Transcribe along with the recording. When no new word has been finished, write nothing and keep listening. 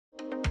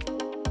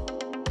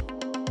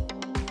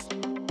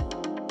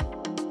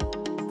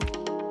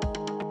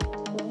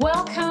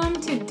Welcome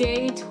to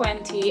day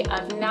 20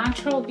 of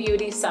Natural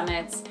Beauty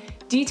Summit's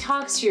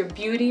Detox Your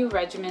Beauty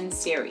Regimen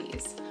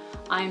series.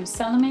 I'm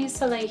Salome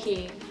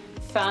Sallehy,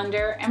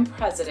 founder and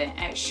president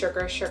at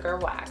Sugar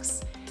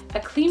Wax,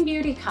 a clean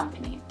beauty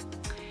company.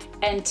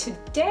 And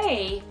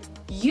today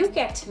you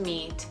get to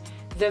meet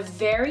the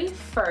very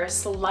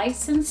first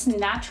licensed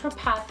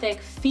naturopathic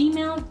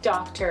female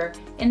doctor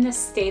in the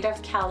state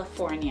of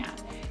California,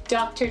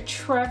 Dr.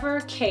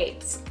 Trevor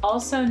Cates,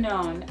 also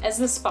known as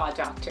the Spa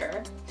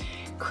Doctor,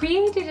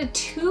 created a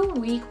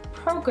 2-week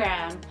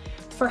program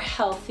for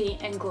healthy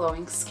and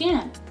glowing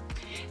skin.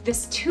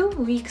 This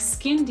 2-week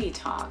skin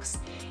detox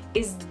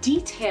is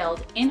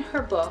detailed in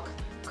her book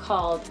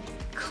called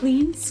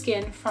Clean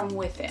Skin from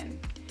Within,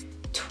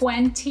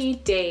 20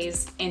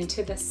 days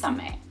into the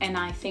summit. And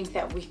I think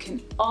that we can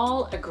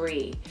all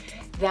agree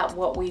that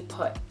what we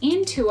put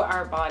into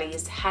our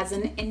bodies has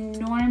an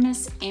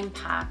enormous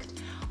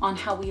impact on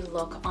how we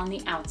look on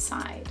the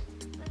outside.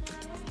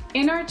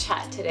 In our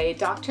chat today,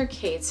 Dr.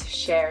 Cates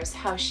shares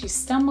how she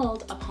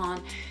stumbled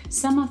upon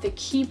some of the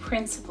key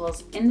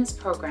principles in this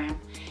program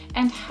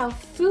and how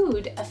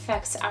food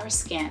affects our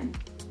skin.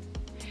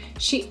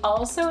 She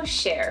also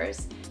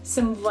shares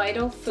some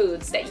vital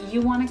foods that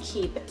you want to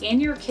keep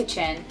in your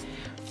kitchen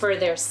for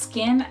their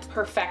skin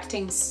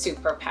perfecting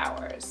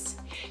superpowers.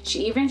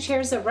 She even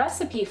shares a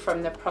recipe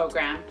from the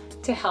program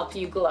to help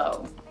you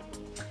glow.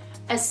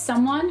 As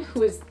someone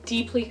who is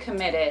deeply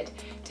committed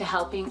to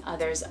helping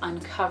others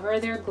uncover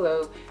their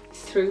glow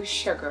through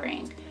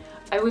sugaring,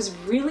 I was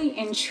really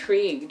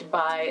intrigued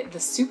by the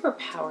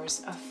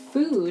superpowers of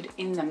food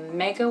in the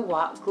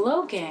megawatt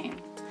glow game.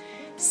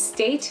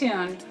 Stay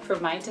tuned for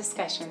my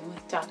discussion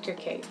with Dr.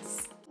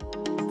 Cates.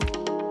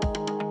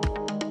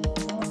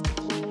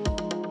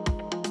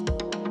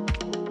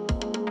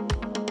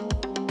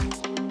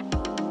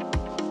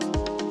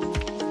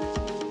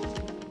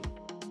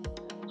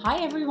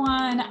 Hi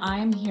everyone,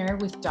 I'm here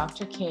with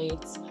Dr.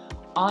 Cates,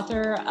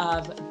 author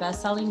of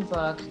best-selling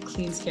book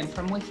Clean Skin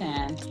from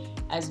Within,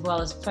 as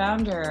well as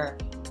founder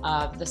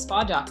of the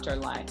Spa Doctor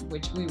line,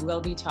 which we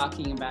will be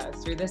talking about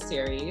through this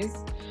series.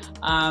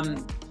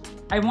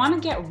 I want to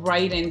get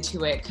right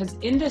into it because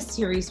in this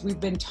series we've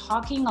been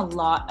talking a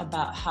lot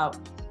about how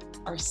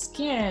our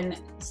skin,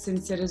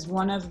 since it is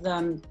one of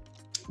the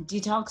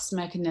detox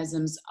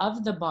mechanisms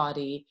of the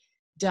body,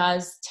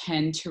 does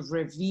tend to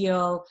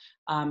reveal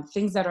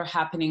things that are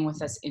happening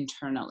with us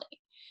internally.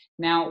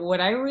 Now, what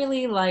I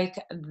really like,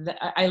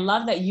 I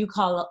love that you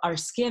call our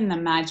skin the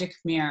magic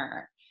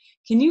mirror.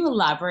 Can you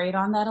elaborate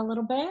on that a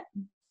little bit?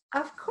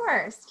 Of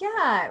course,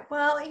 yeah.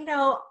 Well,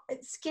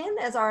 skin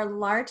is our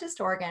largest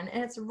organ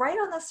and it's right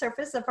on the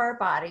surface of our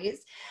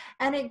bodies,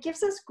 and it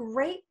gives us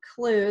great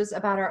clues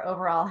about our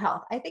overall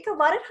health. I think a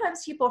lot of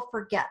times people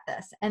forget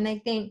this and they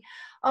think,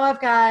 oh,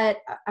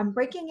 I'm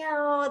breaking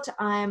out,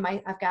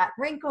 I've got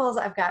wrinkles,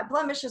 I've got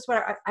blemishes,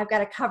 whatever, I've got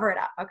to cover it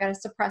up, I've got to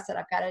suppress it,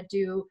 I've got to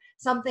do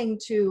something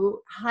to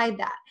hide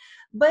that.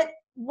 But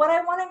what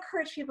I want to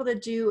encourage people to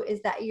do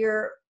is that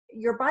your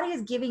body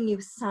is giving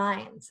you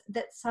signs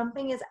that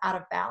something is out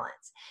of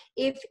balance.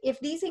 If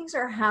these things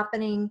are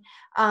happening,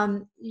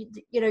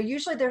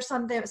 usually there's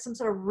some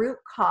sort of root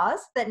cause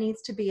that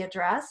needs to be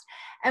addressed.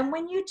 And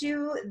when you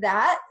do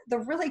that, the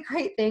really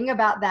great thing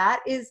about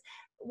that is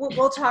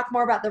we'll talk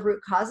more about the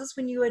root causes.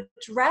 When you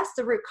address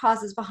the root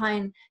causes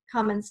behind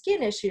common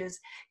skin issues,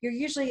 you're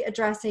usually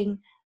addressing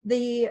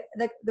the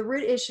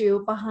root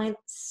issue behind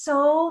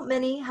so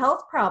many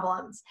health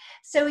problems.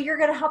 So you're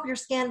going to help your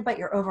skin, but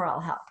your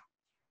overall health.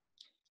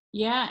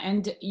 Yeah,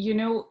 and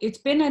it's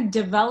been a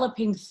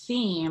developing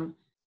theme,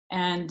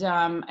 and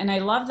I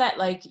love that,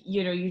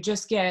 you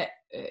just get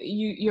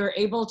you're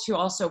able to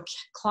also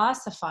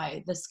classify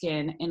the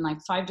skin in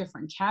 5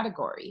 different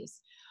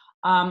categories.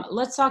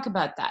 Let's talk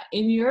about that.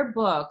 In your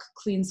book,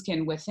 Clean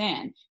Skin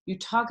Within, you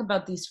talk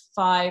about these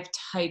 5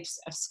 types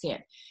of skin.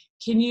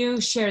 Can you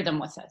share them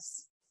with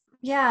us?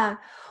 Yeah.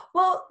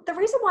 Well, the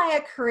reason why I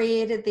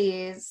created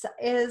these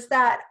is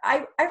that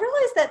I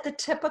realized that the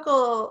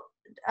typical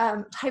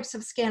types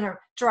of skin are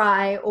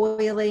dry,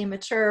 oily,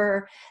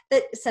 mature,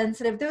 that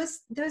sensitive. Those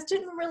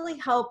didn't really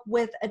help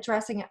with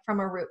addressing it from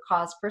a root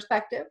cause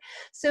perspective.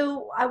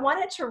 So I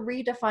wanted to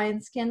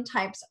redefine skin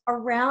types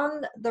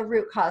around the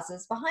root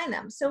causes behind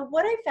them. So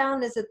what I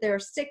found is that there are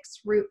 6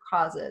 root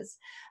causes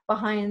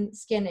behind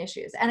skin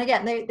issues. And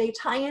again, they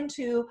tie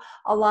into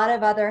a lot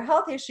of other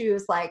health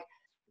issues like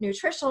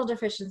nutritional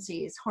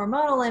deficiencies,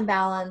 hormonal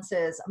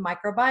imbalances,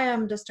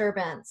 microbiome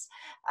disturbance,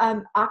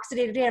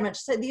 oxidative damage.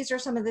 So these are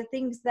some of the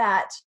things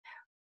that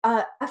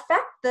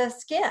affect the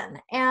skin.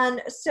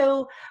 And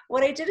so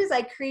what I did is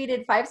I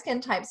created 5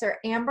 skin types. They're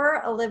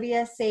Amber,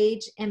 Olivia,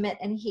 Sage, Emmett,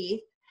 and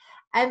Heath.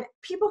 And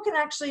people can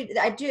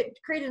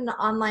created an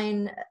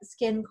online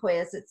skin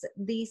quiz. It's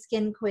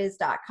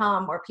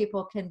theskinquiz.com where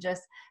people can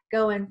just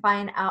go and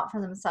find out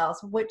for themselves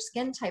which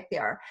skin type they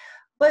are.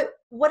 But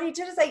what I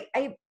did is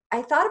I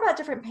I thought about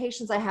different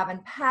patients I have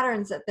and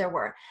patterns that there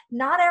were.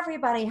 Not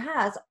everybody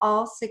has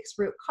all 6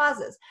 root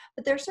causes,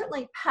 but there's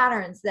certainly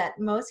patterns that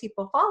most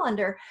people fall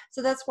under.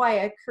 So that's why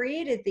I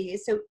created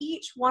these. So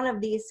each one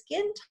of these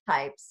skin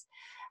types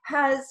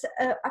has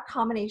a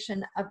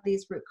combination of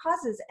these root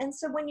causes. And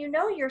so when you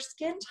know your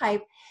skin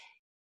type,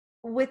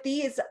 with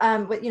these,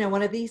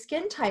 one of these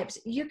skin types,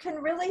 you can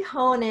really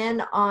hone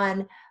in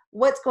on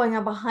what's going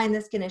on behind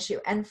the skin issue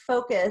and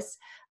focus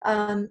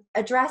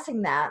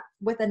addressing that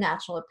with a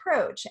natural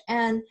approach.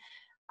 And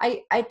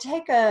I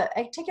take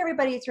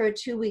everybody through a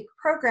 2-week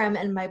program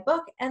in my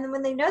book, and then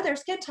when they know their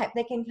skin type,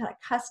 they can kind of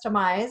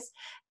customize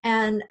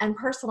and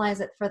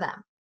personalize it for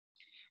them.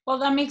 Well,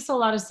 that makes a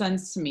lot of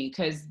sense to me,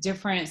 because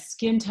different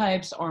skin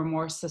types are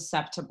more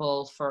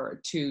susceptible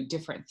to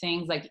different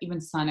things, like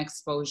even sun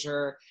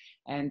exposure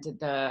and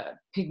the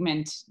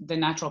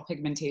natural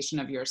pigmentation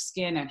of your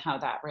skin and how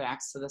that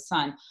reacts to the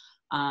sun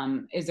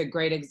is a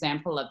great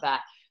example of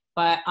that.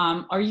 But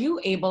are you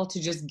able to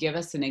just give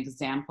us an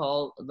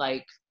example,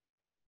 like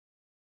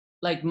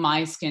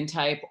my skin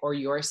type or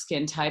your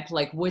skin type,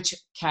 like which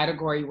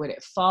category would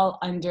it fall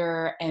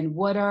under, and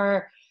what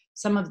are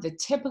some of the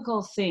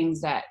typical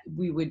things that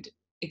we would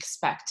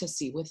expect to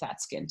see with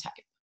that skin type?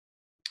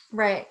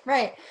 Right,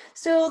 right.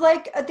 So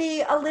like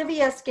the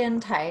Olivia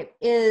skin type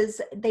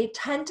they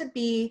tend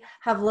to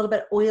have a little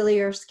bit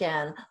oilier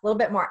skin, a little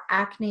bit more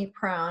acne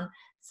prone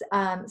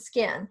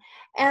skin.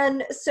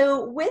 And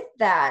so with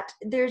that,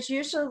 there's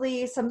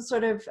usually some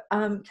sort of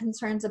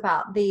concerns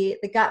about the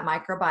gut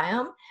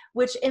microbiome,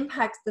 which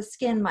impacts the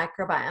skin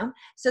microbiome.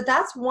 So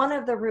that's one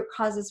of the root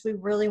causes we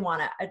really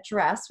want to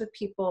address with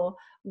people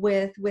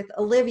with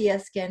Olivia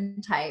skin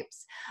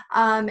types.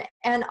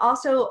 And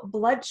also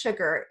blood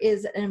sugar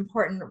is an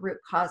important root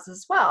cause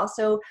as well.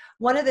 So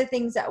one of the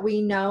things that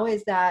we know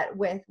is that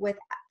with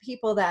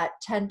people that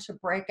tend to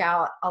break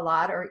out a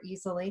lot or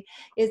easily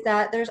is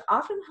that there's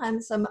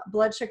oftentimes some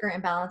blood sugar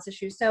imbalance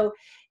issues. So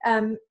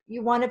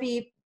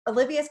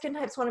Olivia skin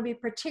types want to be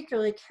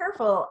particularly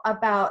careful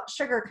about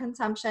sugar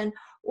consumption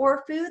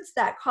or foods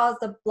that cause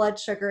the blood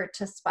sugar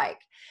to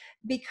spike,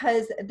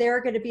 because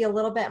they're going to be a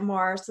little bit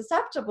more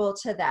susceptible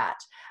to that.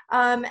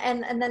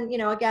 And then,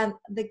 again,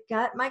 the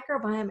gut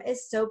microbiome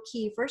is so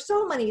key for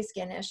so many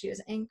skin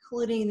issues,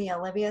 including the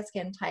Olivia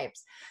skin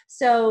types.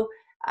 So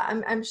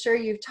I'm sure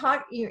you've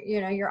talked,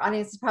 your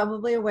audience is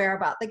probably aware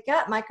about the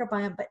gut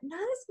microbiome, but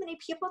not as many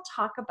people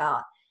talk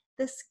about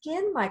the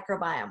skin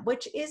microbiome,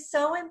 which is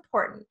so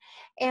important.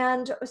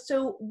 And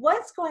so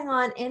what's going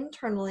on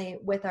internally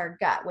with our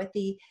gut, with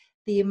the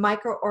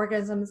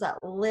microorganisms that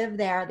live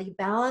there, the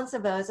balance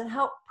of those, and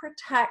help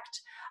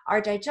protect our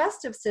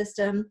digestive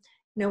system,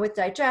 with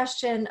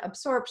digestion,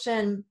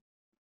 absorption,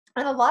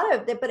 and a lot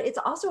of it, but it's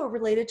also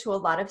related to a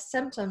lot of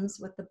symptoms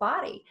with the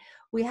body.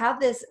 We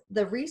have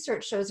the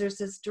research shows there's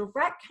this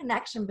direct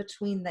connection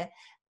between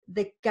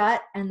the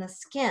gut and the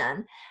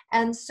skin.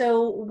 And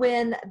so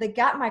when the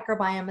gut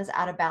microbiome is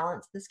out of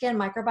balance, the skin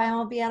microbiome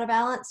will be out of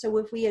balance. So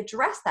if we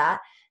address that,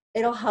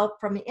 it'll help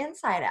from the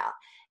inside out.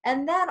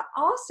 And then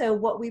also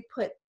what we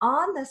put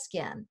on the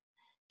skin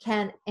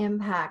can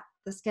impact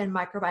the skin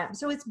microbiome.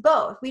 So it's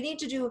both. We need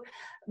to do,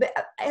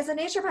 as a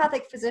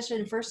naturopathic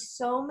physician for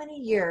so many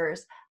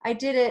years, I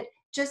did it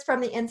just from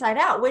the inside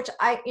out, which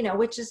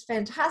is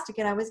fantastic.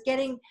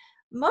 And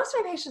most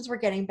of my patients were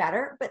getting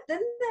better, but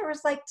then there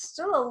was like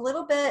still a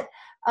little bit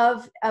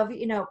of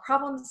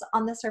problems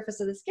on the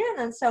surface of the skin.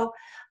 And so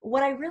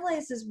what I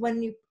realized is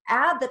when you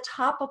add the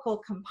topical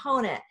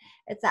component,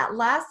 it's that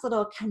last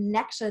little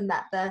connection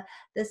that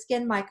the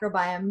skin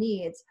microbiome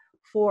needs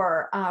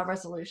for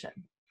resolution.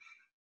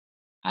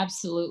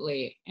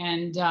 Absolutely.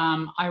 And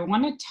I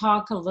want to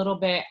talk a little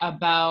bit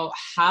about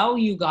how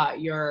you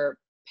got your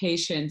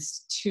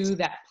patients to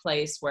that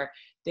place where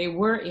they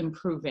were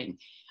improving.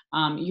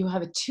 You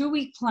have a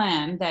 2-week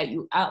plan that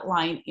you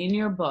outline in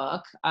your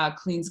book,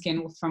 Clean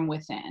Skin from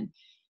Within.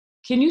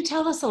 Can you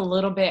tell us a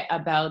little bit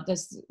about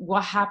this?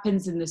 What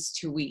happens in this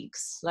 2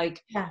 weeks?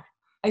 Yeah.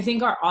 I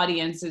think our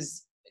audience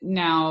is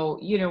now,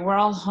 we're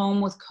all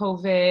home with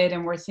COVID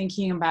and we're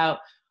thinking about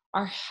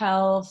our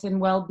health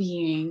and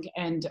well-being,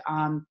 and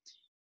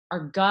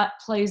our gut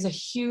plays a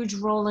huge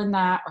role in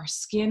that. Our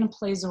skin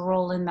plays a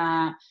role in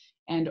that,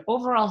 and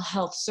overall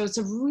health. So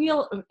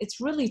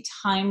it's really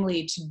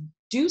timely to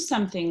do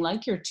something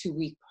like your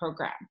 2-week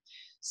program.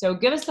 So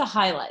give us the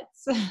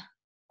highlights.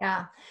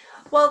 Yeah.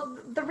 Well,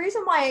 the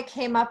reason why I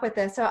came up with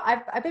this, so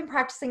I've been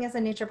practicing as a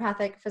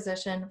naturopathic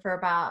physician for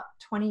about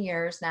 20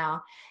 years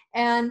now.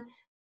 And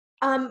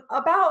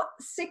about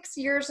 6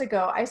 years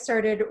ago, I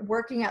started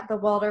working at the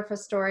Waldorf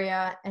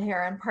Astoria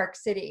here in Park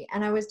City,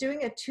 and I was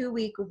doing a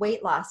 2-week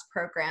weight loss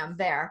program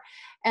there.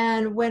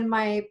 And when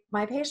my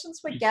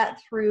patients would get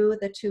through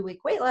the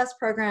 2-week weight loss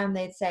program,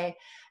 they'd say,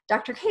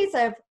 Dr. Cates,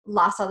 I've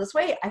lost all this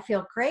weight. I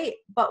feel great.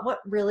 But what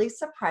really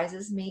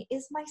surprises me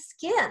is my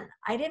skin.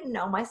 I didn't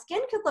know my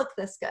skin could look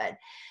this good.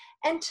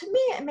 And to me,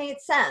 it made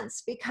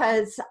sense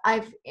because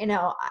I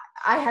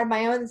had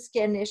my own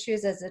skin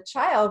issues as a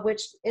child,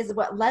 which is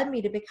what led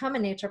me to become a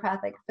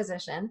naturopathic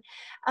physician.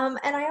 And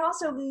I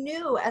also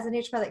knew as a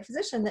naturopathic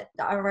physician that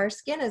our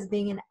skin is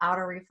being an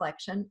outer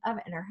reflection of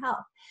inner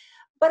health.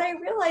 But I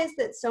realized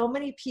that so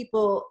many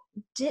people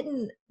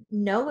didn't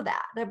know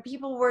that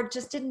people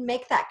didn't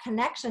make that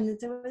connection. And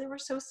so they were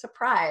so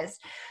surprised.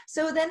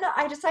 So then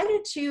I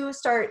decided to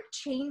start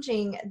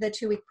changing the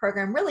 2-week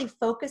program, really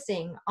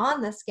focusing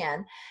on the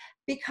skin,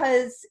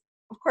 because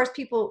of course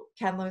people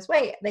can lose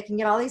weight. They can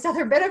get all these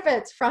other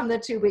benefits from the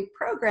 2-week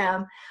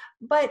program.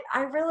 But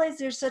I realized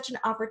there's such an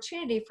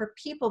opportunity for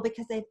people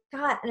because they've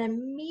got an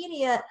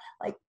immediate,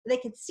 like they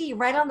could see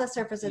right on the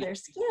surface of their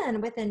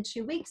skin within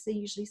 2 weeks, they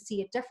usually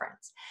see a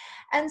difference.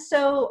 And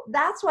so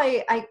that's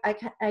why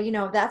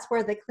that's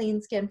where the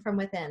Clean Skin from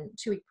Within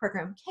 2-week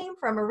program came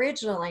from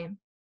originally.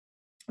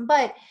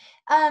 But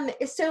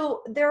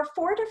so there are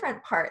 4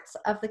 different parts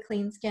of the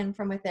Clean Skin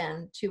from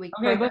Within 2-week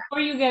Okay, program.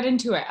 before you get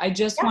into it, I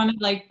just want to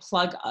like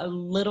plug a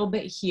little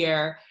bit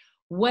here.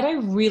 What I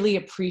really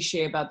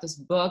appreciate about this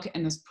book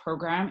and this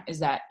program is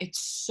that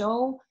it's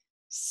so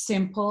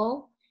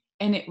simple,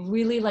 and it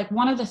really, like,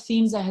 one of the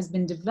themes that has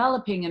been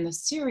developing in the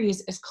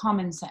series is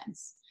common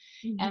sense.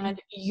 Mm-hmm.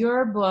 And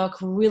your book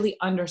really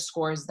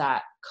underscores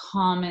that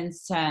common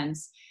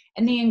sense.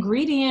 And the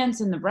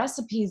ingredients and the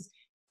recipes,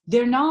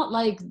 they're not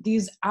like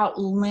these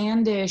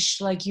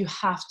outlandish, like you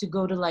have to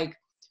go to like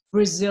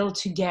Brazil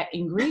to get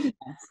ingredients.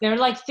 They're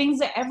like things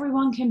that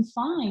everyone can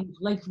find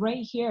like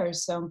right here.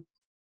 So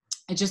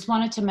I just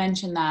wanted to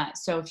mention that.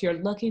 So if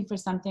you're looking for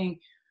something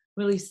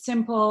really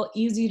simple,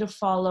 easy to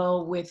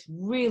follow, with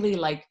really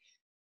like,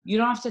 you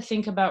don't have to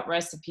think about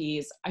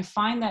recipes. I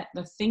find that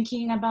the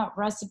thinking about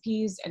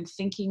recipes and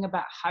thinking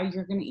about how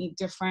you're going to eat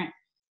different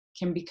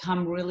can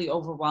become really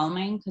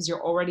overwhelming because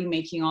you're already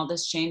making all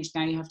this change.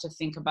 Now you have to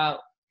think about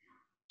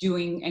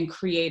doing and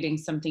creating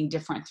something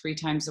different 3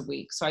 times a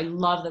week. So I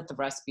love that the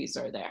recipes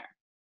are there.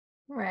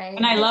 Right.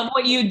 And I love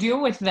what you do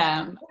with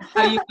them.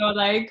 How you go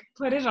like,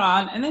 put it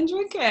on and then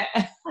drink it.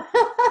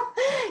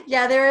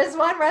 Yeah, there is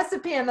one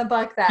recipe in the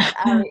book that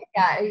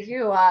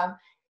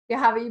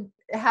you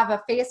have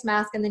a face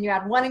mask, and then you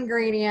add 1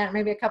 ingredient,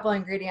 maybe a couple of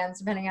ingredients,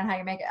 depending on how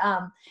you make it.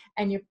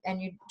 And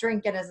you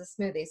drink it as a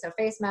smoothie. So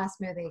face mask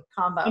smoothie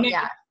combo.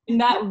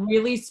 And that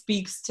really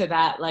speaks to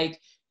that,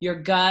 like your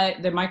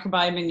gut, the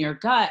microbiome in your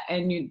gut,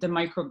 and the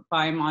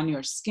microbiome on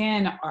your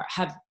skin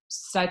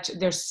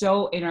they're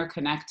so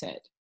interconnected.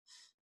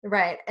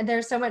 Right. And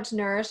there's so much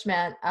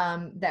nourishment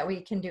that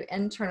we can do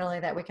internally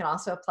that we can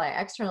also apply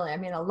externally. I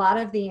mean, a lot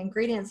of the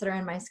ingredients that are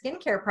in my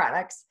skincare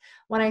products,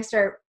 when I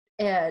start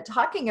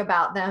talking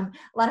about them,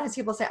 a lot of times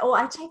people say, oh,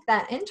 I take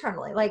that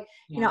internally. Like,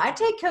 I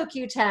take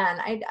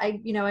CoQ10.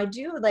 I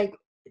do like,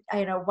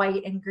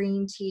 white and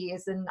green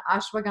teas and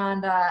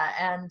ashwagandha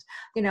and,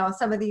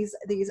 some of these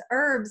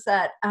herbs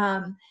that,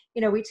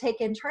 we take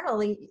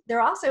internally. They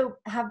also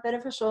have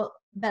beneficial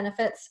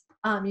benefits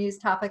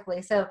used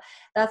topically. So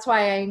that's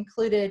why I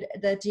included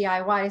the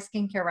DIY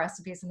skincare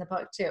recipes in the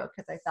book too,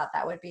 because I thought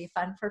that would be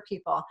fun for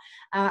people.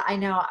 I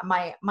know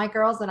my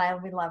girls and I,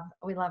 we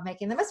love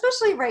making them,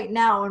 especially right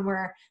now when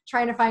we're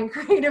trying to find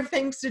creative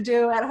things to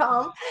do at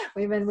home.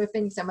 We've been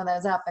whipping some of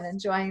those up and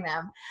enjoying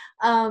them.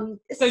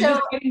 So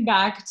just getting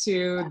back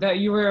to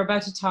you were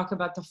about to talk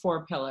about the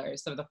 4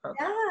 pillars of the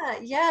program.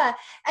 Yeah.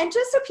 And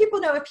just so people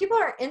know, if people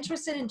are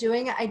interested in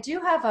doing it, I do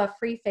have a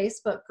free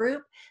Facebook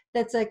group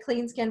that's a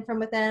Clean Skin from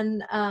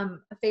Within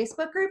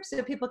Facebook group.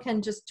 So people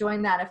can just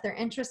join that if they're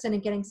interested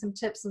in getting some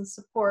tips and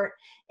support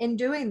in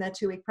doing the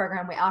 2-week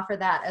program. We offer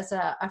that as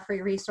a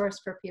free resource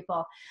for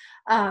people.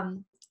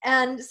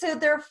 And so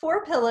there are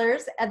 4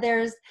 pillars.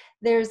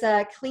 There's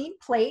a clean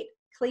plate,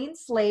 clean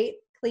slate,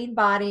 clean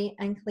body,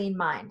 and clean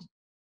mind.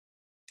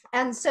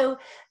 And so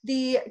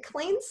the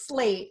clean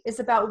slate is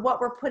about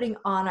what we're putting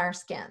on our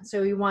skin.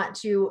 So we want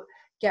to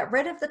get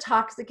rid of the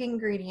toxic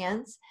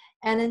ingredients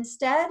and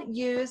instead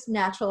use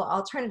natural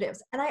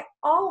alternatives. And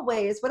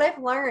what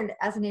I've learned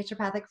as a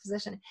naturopathic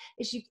physician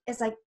is you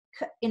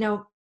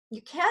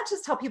can't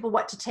just tell people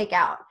what to take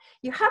out.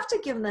 You have to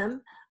give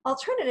them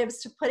alternatives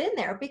to put in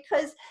there,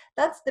 because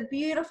that's the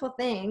beautiful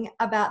thing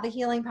about the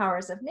healing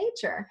powers of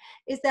nature,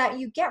 is that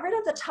you get rid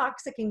of the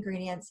toxic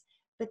ingredients,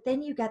 but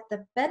then you get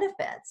the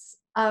benefits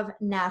of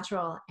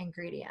natural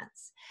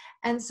ingredients.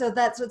 And so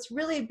that's what's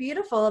really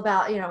beautiful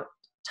about,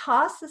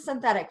 toss the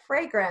synthetic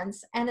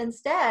fragrance and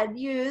instead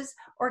use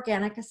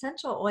organic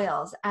essential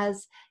oils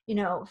as,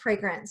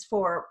 fragrance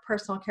for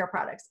personal care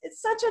products.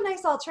 It's such a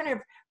nice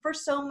alternative for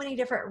so many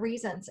different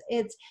reasons.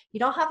 You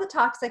don't have the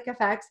toxic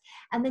effects,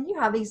 and then you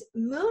have these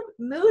mood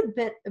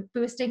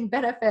boosting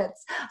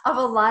benefits of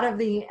a lot of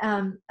the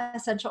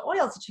essential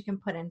oils that you can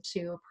put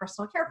into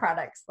personal care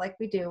products, like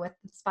we do with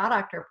the Spa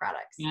Doctor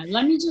products. Yeah,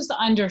 let me just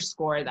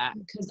underscore that,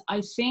 because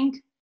I think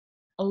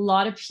a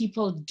lot of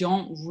people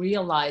don't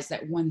realize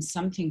that when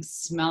something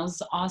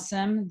smells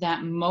awesome,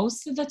 that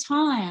most of the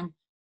time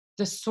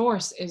the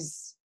source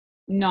is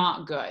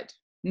not good.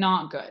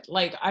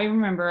 Like I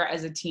remember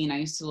as a teen, I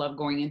used to love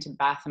going into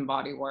Bath and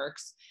Body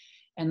Works,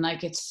 and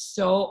like it's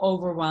so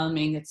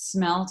overwhelming. It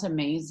smelled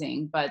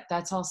amazing, but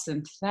that's all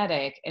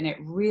synthetic, and it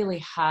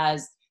really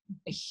has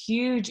a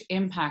huge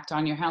impact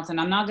on your health.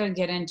 And I'm not going to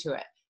get into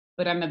it,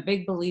 but I'm a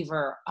big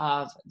believer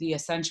of the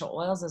essential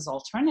oils as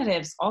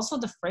alternatives. Also,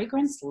 the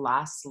fragrance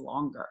lasts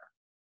longer.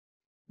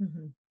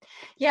 Mhm.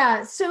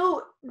 Yeah.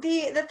 So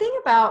the thing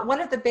about one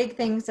of the big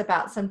things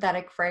about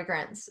synthetic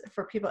fragrance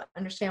for people to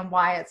understand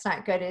why it's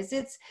not good is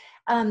it's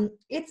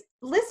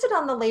listed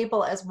on the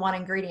label as one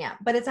ingredient,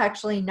 but it's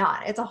actually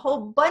not. It's a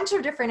whole bunch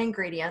of different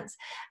ingredients,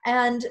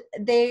 and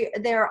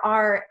there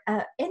are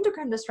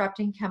endocrine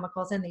disrupting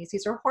chemicals in these.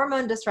 These are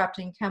hormone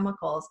disrupting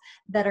chemicals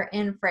that are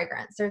in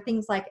fragrance. There are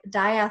things like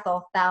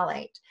diethyl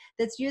phthalate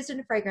that's used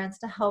in fragrance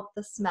to help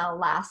the smell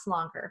last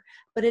longer,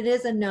 but it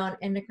is a known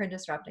endocrine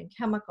disrupting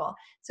chemical.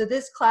 So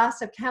this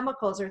class of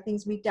chemicals are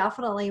things we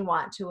definitely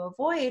want to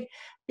avoid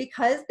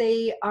because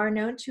they are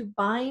known to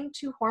bind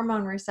to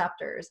hormone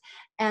receptors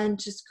and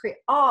just create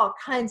all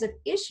kinds of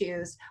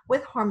issues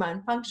with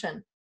hormone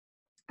function.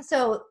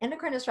 So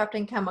endocrine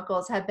disrupting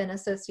chemicals have been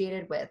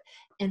associated with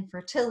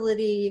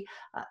infertility,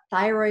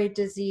 thyroid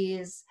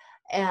disease,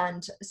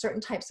 and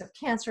certain types of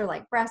cancer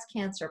like breast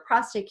cancer,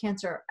 prostate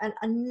cancer, and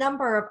a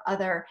number of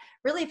other,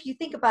 really, if you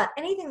think about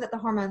anything that the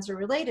hormones are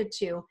related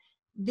to,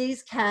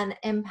 these can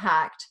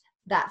impact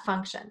that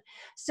function.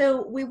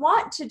 So we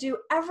want to do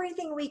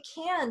everything we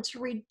can to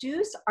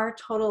reduce our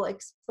total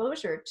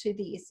exposure to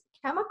these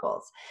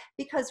chemicals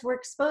because we're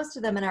exposed to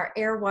them in our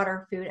air,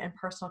 water, food, and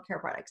personal care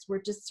products.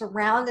 We're just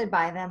surrounded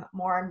by them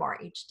more and more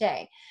each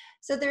day.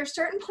 So there are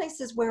certain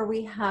places where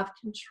we have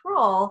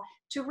control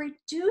to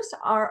reduce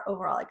our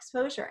overall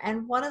exposure.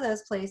 And one of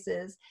those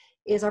places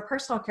is our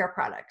personal care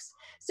products.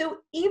 So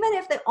even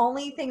if the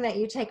only thing that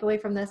you take away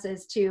from this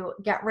is to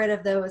get rid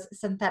of those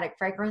synthetic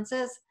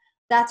fragrances,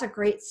 that's a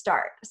great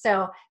start.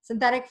 So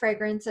synthetic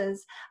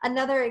fragrances.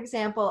 Another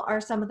example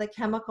are some of the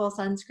chemical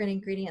sunscreen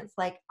ingredients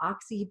like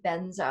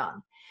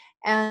oxybenzone.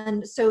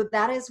 And so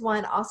that is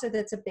one also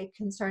that's a big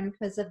concern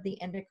because of the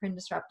endocrine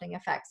disrupting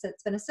effects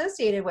it's been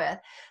associated with.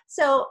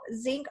 So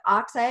zinc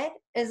oxide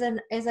is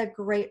a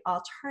great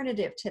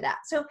alternative to that.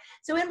 So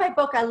in my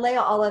book, I lay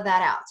all of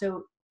that out.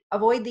 So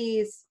avoid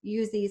these,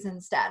 use these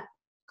instead.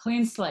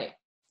 Clean slate.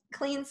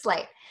 Clean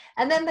slate.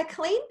 And then the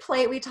clean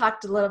plate we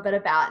talked a little bit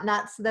about, and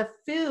that's the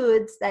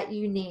foods that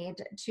you need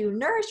to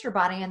nourish your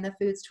body and the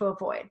foods to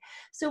avoid.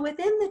 So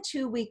within the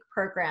 2-week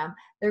program,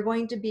 there are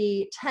going to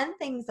be 10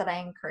 things that I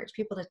encourage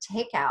people to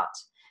take out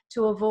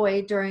to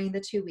avoid during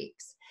the 2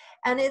 weeks.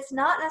 And it's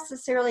not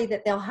necessarily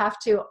that they'll have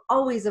to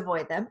always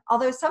avoid them,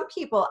 although some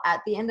people at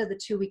the end of the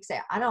 2 weeks say,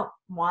 I don't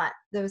want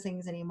those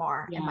things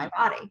anymore in my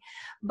body.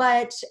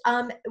 But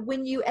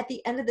when you, at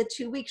the end of the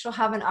 2 weeks, you'll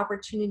have an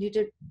opportunity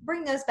to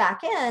bring those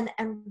back in,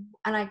 and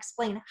I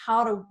explain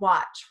how to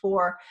watch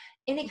for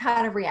any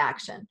kind of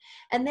reaction.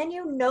 And then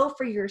you know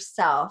for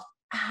yourself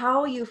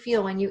how you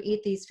feel when you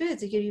eat these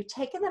foods. You've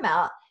taken them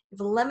out,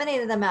 you've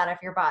eliminated them out of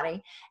your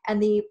body,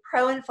 and the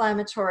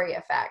pro-inflammatory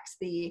effects,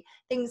 the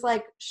things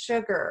like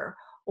sugar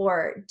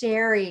or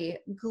dairy,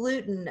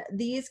 gluten,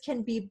 these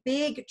can be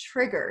big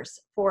triggers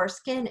for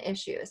skin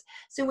issues.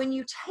 So when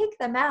you take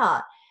them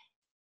out,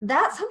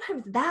 that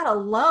sometimes that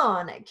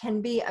alone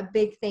can be a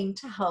big thing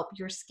to help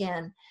your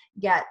skin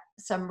get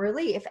some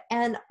relief.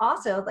 And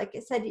also, like I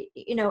said,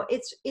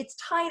 it's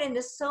tied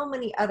into so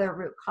many other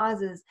root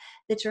causes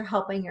that you're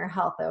helping your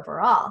health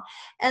overall.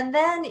 And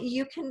then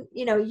you can,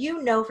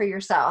 for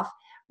yourself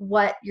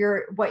how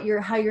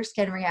your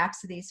skin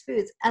reacts to these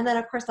foods. And then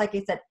of course, like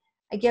I said,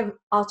 I give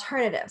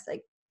alternatives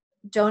like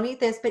don't eat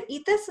this, but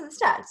eat this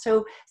instead.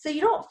 So you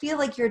don't feel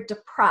like you're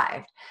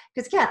deprived.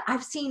 Because again,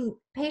 I've seen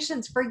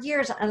patients for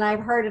years and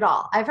I've heard it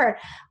all. I've heard,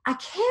 I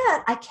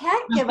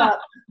can't give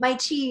up my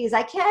cheese.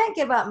 I can't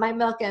give up my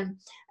milk and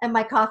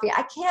my coffee.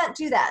 I can't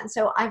do that. And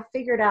so I've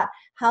figured out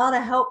how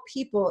to help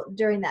people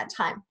during that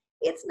time.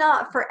 It's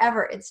not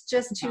forever. It's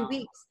just 2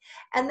 weeks.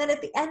 And then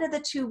at the end of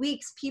the 2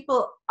 weeks,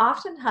 people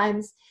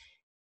oftentimes,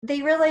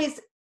 they realize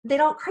they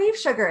don't crave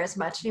sugar as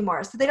much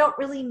anymore. So they don't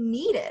really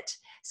need it.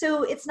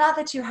 So it's not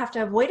that you have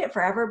to avoid it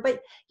forever,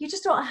 but you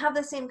just don't have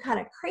the same kind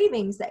of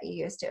cravings that you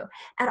used to.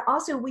 And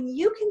also when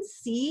you can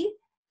see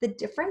the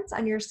difference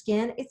on your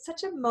skin, it's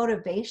such a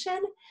motivation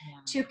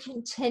to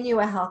continue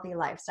a healthy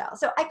lifestyle.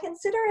 So I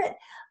consider it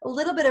a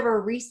little bit of a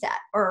reset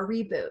or a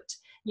reboot.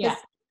 Yeah.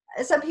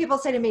 Some people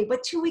say to me,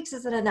 but 2 weeks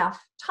isn't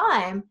enough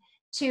time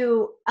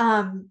to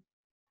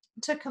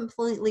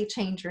completely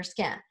change your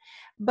skin.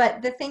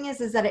 But the thing is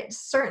that it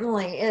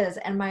certainly is,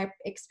 and my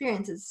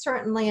experience is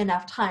certainly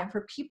enough time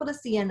for people to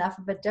see enough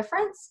of a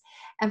difference.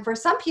 And for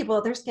some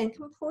people, their skin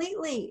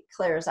completely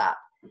clears up.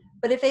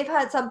 But if they've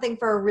had something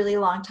for a really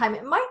long time,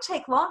 it might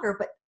take longer,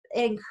 but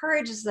it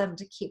encourages them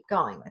to keep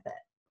going with it.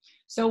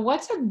 So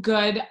what's a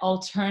good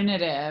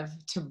alternative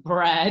to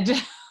bread?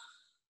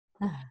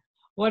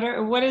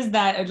 What is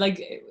that?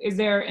 Like, is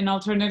there an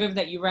alternative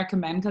that you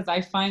recommend? Because I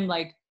find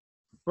like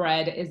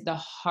bread is the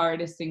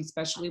hardest thing,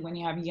 especially when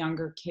you have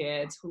younger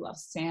kids who love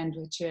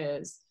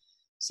sandwiches.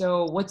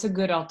 So what's a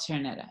good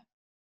alternative?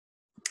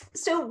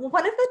 So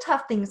one of the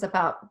tough things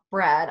about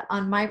bread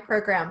on my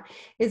program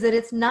is that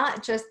it's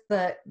not just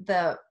the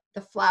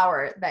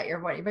flour that you're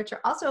avoiding, but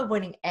you're also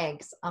avoiding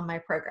eggs on my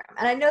program.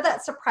 And I know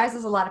that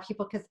surprises a lot of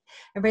people because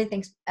everybody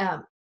thinks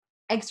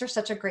eggs are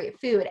such a great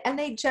food, and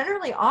they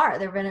generally are.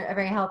 They're a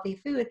very healthy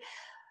food,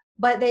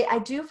 but I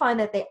do find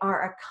that they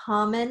are a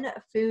common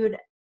food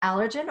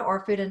allergen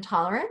or food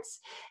intolerance,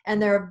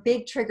 and they're a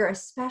big trigger,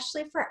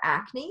 especially for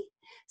acne.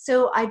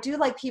 So I do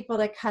like people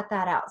to cut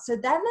that out. So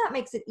then that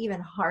makes it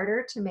even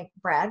harder to make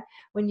bread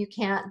when you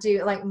can't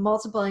do like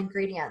multiple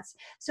ingredients.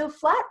 So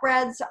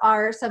flatbreads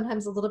are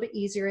sometimes a little bit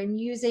easier, and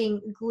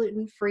using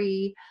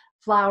gluten-free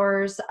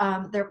flours.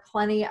 There are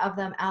plenty of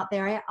them out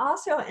there. I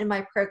also in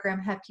my program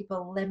have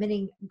people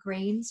limiting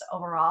grains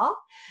overall.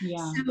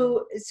 Yeah.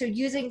 So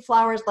using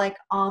flours like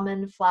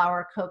almond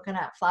flour,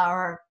 coconut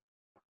flour,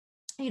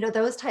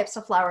 those types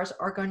of flours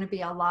are going to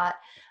be a lot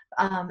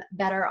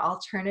better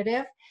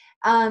alternative.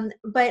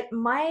 But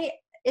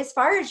as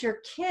far as your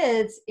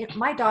kids,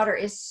 my daughter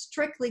is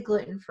strictly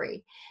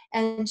gluten-free,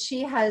 and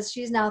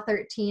she's now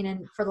 13.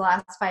 And for the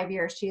last 5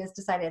 years, she has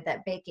decided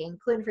that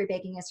gluten-free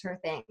baking is her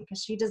thing,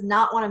 because she does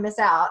not want to miss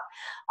out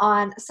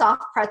on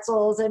soft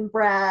pretzels and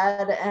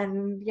bread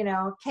and,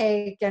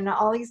 cake and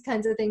all these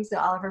kinds of things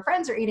that all of her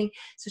friends are eating.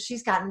 So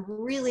she's gotten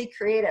really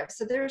creative.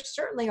 So there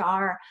certainly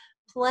are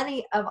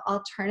plenty of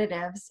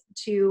alternatives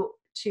to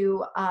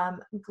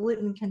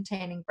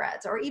gluten-containing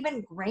breads, or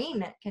even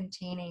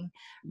grain-containing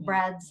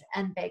breads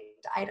and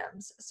baked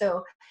items.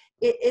 So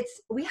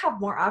we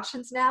have more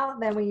options now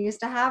than we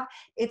used to have.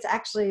 It's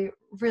actually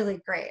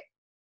really great.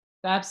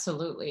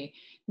 Absolutely.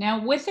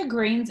 Now, with the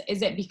grains,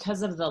 is it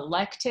because of the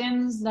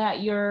lectins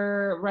that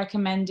you're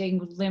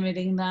recommending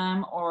limiting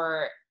them,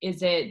 or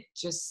is it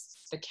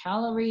just the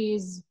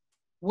calories?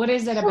 What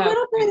is it A about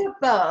little grains? bit of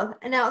both.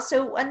 Now,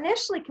 so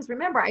initially, because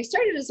remember, I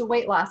started as a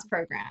weight loss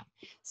program.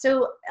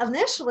 So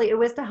initially, it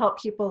was to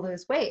help people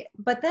lose weight.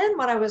 But then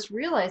what I was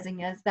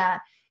realizing is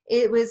that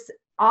it was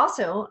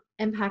also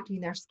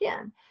impacting their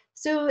skin.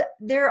 So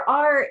there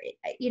are,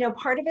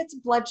 part of it's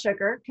blood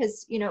sugar,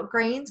 because,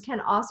 grains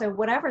can also,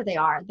 whatever they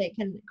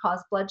can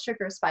cause blood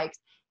sugar spikes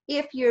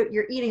if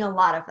you're eating a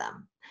lot of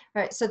them.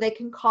 Right. So they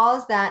can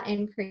cause that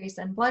increase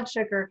in blood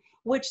sugar,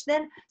 which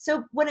then,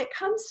 so when it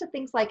comes to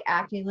things like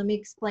acne, let me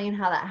explain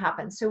how that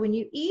happens. So when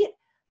you eat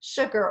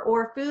sugar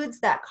or foods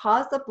that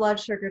cause the blood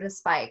sugar to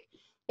spike,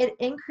 it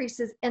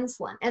increases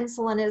insulin.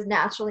 Insulin is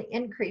naturally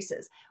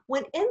increases.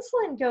 When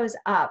insulin goes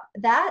up,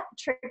 that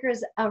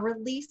triggers a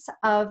release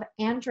of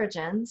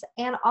androgens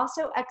and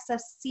also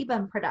excess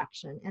sebum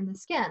production in the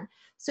skin.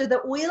 So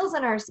the oils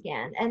in our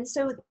skin, and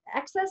so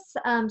excess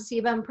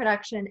sebum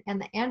production and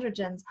the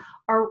androgens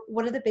are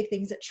one of the big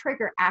things that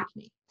trigger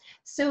acne.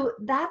 So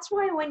that's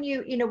why when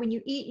you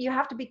eat, you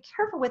have to be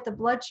careful with the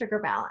blood sugar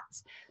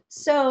balance.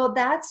 So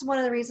that's one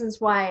of the reasons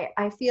why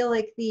I feel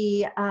like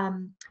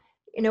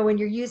when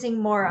you're using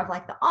more of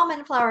like the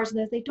almond flours,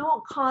 and they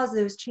don't cause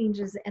those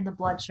changes in the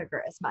blood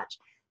sugar as much.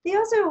 They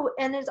also,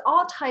 and it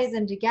all ties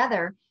in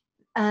together.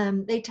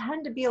 They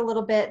tend to be a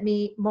little bit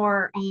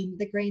more,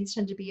 the grains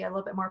tend to be a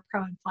little bit more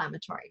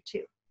pro-inflammatory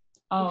too,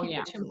 Oh, if you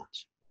yeah. eat too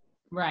much.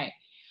 Right.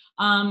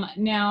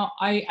 Now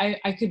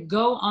I could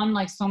go on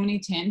like so many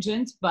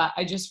tangents, but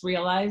I just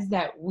realized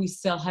that we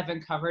still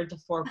haven't covered the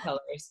 4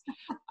 pillars.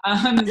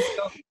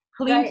 So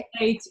clean Right.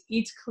 plate,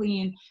 eat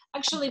clean.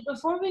 Actually,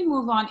 before we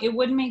move on, it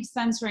would make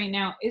sense right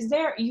now.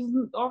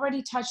 You've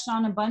already touched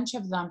on a bunch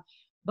of them,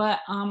 but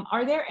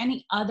are there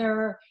any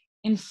other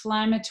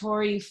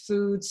inflammatory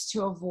foods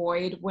to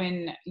avoid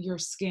when your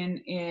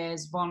skin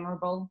is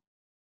vulnerable?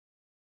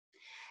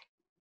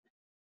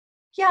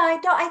 Yeah, I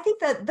know. I think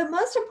that the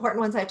most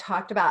important ones I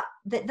talked about,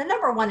 the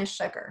number one is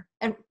sugar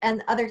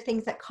and other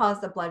things that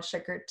cause the blood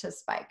sugar to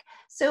spike.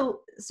 So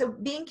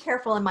being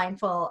careful and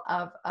mindful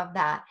of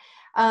that.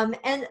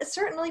 And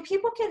certainly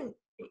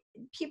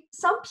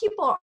some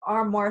people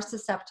are more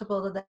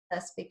susceptible to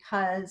this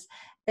because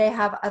they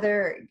have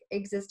other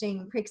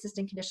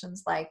pre-existing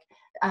conditions like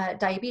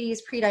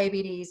diabetes,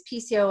 prediabetes,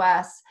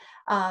 PCOS.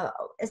 Uh,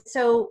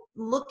 so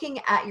looking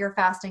at your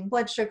fasting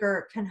blood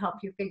sugar can help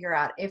you figure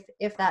out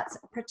if that's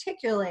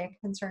particularly a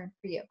concern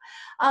for you.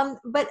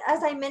 But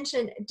as I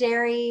mentioned,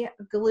 dairy,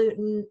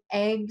 gluten,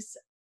 eggs,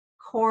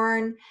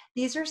 corn,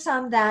 these are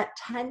some that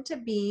tend to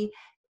be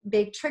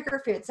big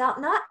trigger foods. Now,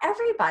 not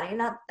everybody,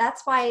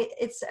 that's why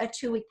it's a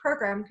 2-week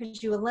program,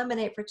 because you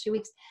eliminate for 2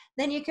 weeks,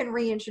 then you can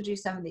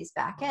reintroduce some of these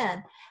back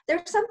in.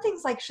 There's some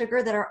things like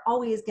sugar that are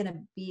always going to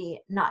be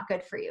not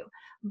good for you,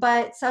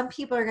 but some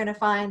people are going to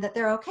find that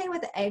they're okay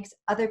with the eggs.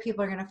 Other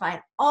people are going to find,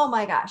 oh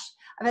my gosh,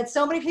 I've had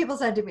so many people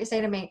say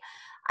to me,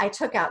 I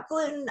took out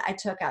gluten, I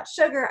took out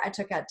sugar, I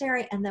took out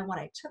dairy, and then when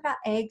I took out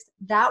eggs,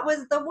 that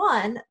was the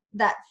one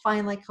that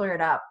finally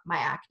cleared up my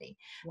acne.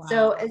 Wow.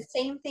 So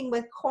same thing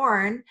with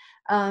corn,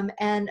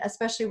 and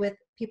especially with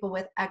people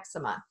with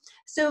eczema.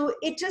 So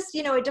it just,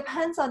 it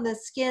depends on the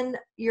skin,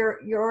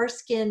 your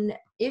skin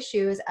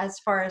issues, as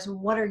far as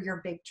what are your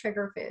big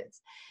trigger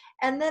foods.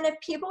 And then if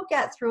people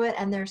get through it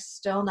and they're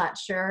still not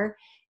sure,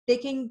 They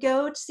can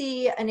go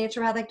see a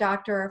naturopathic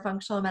doctor or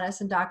functional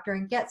medicine doctor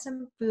and get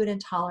some food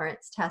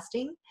intolerance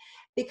testing,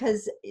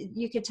 because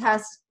you could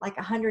test like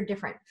 100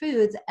 different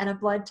foods and a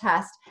blood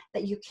test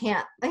that you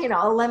can't,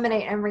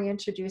 eliminate and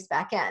reintroduce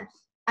back in.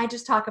 I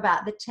just talk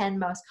about the 10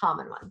 most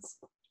common ones.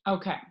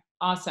 Okay,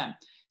 awesome.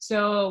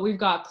 So we've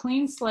got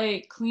clean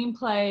slate, clean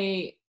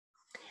play.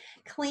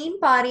 Clean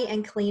body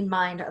and clean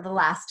mind are the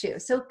last two.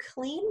 So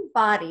clean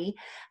body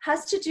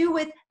has to do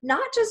with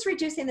not just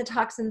reducing the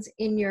toxins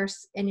in your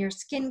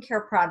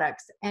skincare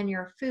products and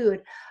your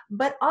food,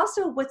 but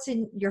also what's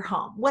in your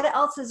home. What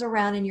else is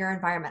around in your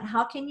environment?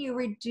 How can you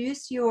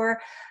reduce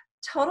your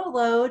total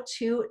load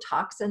to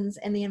toxins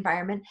in the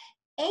environment?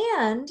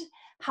 And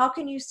how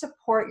can you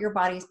support your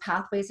body's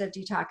pathways of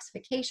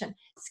detoxification?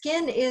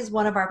 Skin is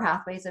one of our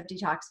pathways of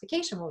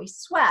detoxification. When we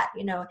sweat,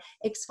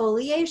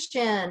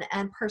 exfoliation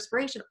and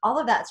perspiration, all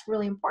of that's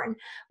really important,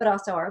 but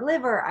also our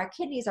liver, our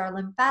kidneys, our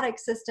lymphatic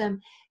system.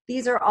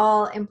 These are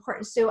all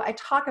important. So I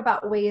talk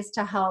about ways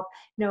to help,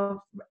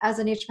 as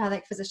a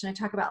naturopathic physician, I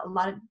talk about a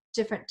lot of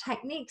different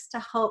techniques to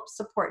help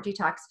support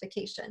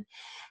detoxification.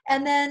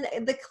 And then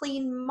the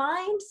clean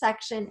mind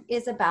section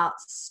is about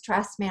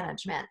stress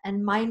management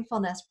and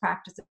mindfulness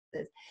practices.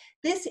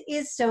 This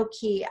is so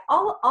key.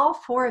 All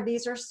four of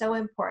these are so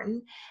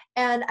important.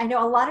 And I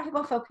know a lot of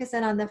people focus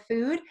in on the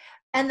food,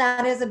 and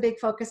that is a big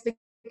focus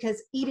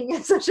because eating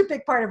is such a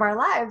big part of our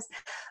lives.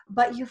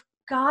 But you've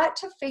got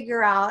to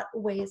figure out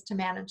ways to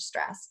manage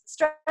stress.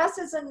 Stress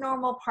is a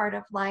normal part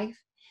of life,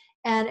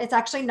 and it's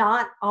actually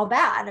not all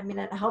bad. I mean,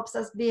 it helps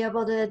us be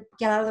able to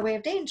get out of the way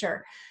of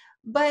danger.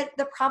 But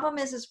the problem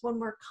is when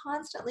we're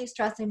constantly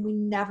stressing, we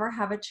never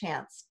have a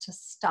chance to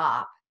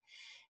stop.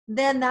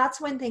 Then that's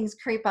when things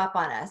creep up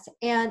on us.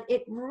 And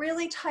it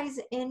really ties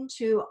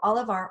into all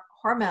of our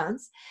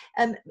hormones,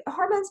 and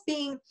hormones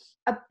being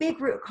a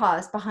big root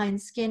cause behind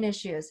skin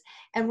issues.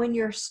 And when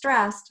you're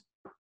stressed,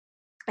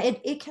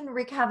 it can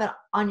wreak havoc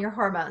on your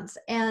hormones.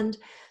 And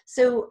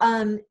so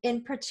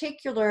in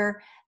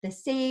particular, the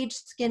sage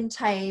skin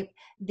type,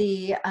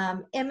 the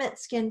emmet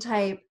skin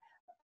type,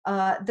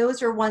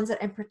 those are ones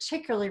that in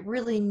particularly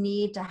really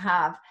need to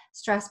have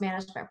stress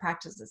management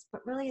practices.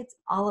 But really, it's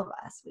all of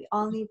us. We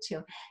all need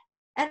to.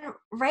 And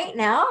right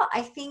now,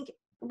 I think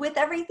with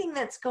everything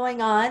that's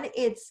going on,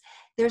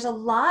 there's a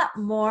lot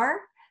more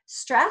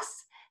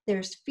stress.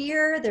 There's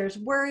fear, there's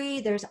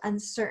worry, there's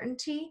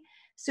uncertainty.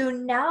 So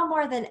now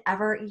more than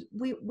ever,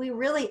 we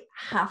really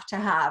have to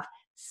have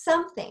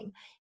something,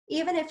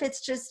 even if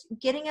it's just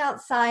getting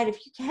outside,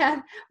 if you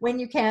can, when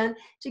you can,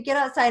 to get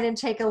outside and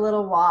take a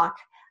little walk,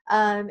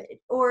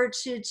 or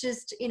to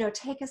just,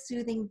 take a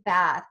soothing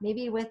bath,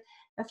 maybe with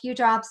a few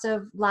drops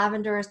of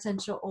lavender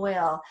essential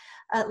oil,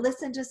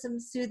 listen to some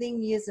soothing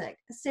music,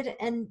 sit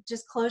and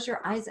just close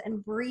your eyes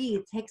and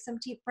breathe, take some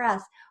deep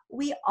breaths.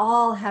 We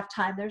all have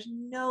time. There's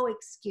no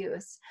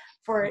excuse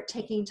for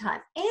taking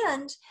time.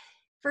 And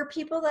for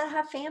people that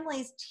have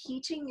families,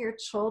 teaching your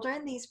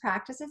children these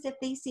practices, if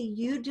they see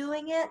you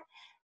doing it,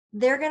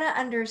 they're going to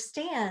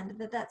understand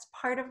that that's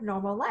part of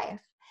normal life.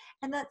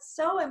 And that's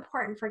so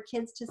important for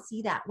kids to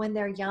see that when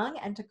they're young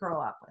and to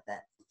grow up with it.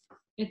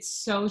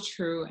 It's so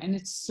true. And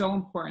it's so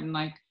important.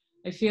 Like,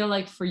 I feel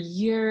like for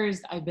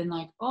years I've been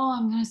like, oh,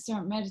 I'm going to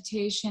start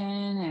meditation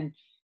and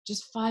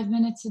just 5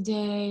 minutes a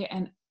day.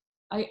 And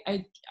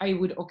I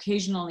would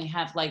occasionally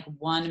have like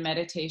one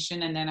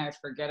meditation and then I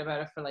forget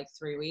about it for like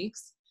 3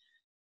 weeks.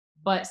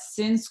 But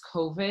since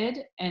COVID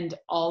and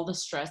all the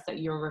stress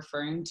that you're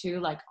referring to,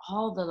 like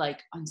all the like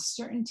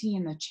uncertainty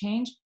and the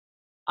change,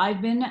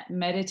 I've been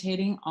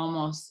meditating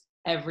almost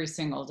every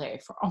single day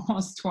for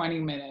almost 20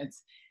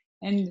 minutes.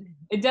 And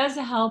it does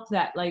help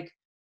that like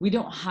we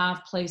don't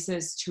have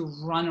places to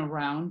run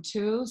around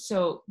to.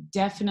 So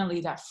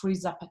definitely that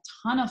frees up a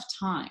ton of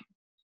time.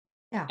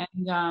 Yeah.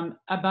 And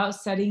about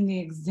setting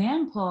the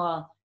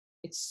example,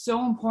 it's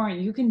so important.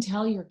 You can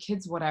tell your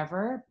kids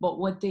whatever, but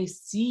what they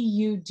see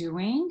you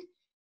doing,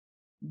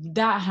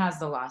 that has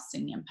the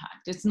lasting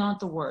impact. It's not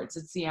the words,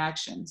 it's the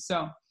action.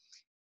 So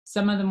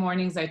some of the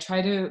mornings I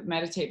try to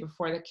meditate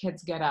before the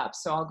kids get up.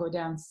 So I'll go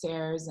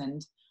downstairs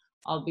and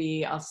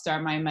I'll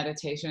start my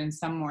meditation. And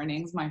some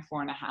mornings my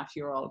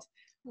 4.5-year-old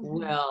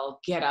will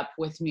get up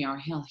with me, or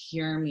he'll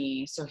hear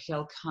me. So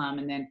he'll come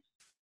and then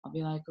I'll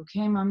be like,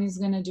 okay, mommy's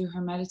going to do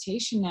her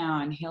meditation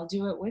now. And he'll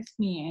do it with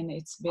me. And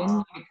it's been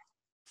like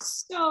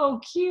so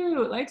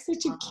cute, like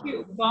such a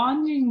cute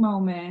bonding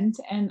moment,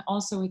 and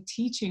also a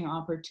teaching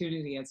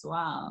opportunity as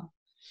well.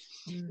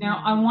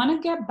 Now, I want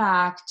to get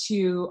back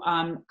to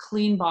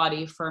clean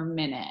body for a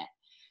minute,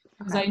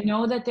 because I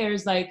know that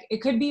there's like,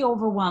 it could be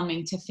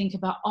overwhelming to think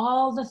about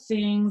all the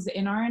things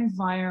in our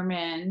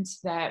environment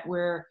that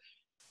we're,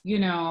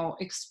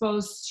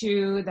 exposed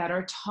to that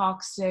are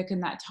toxic,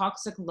 and that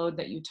toxic load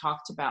that you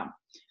talked about.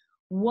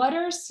 What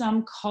are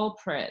some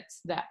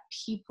culprits that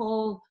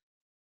people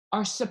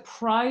are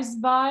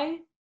surprised by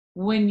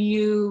when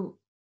you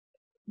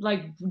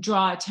like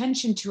draw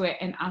attention to it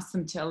and ask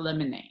them to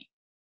eliminate?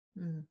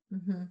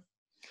 Mm-hmm.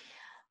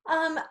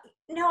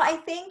 No, I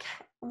think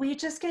we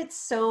just get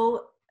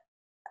so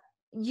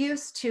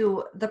used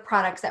to the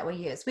products that we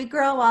use. We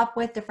grow up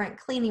with different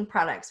cleaning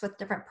products, with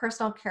different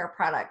personal care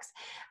products,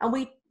 and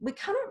we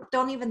kind of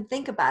don't even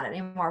think about it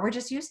anymore. We're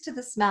just used to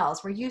the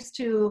smells. We're used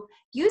to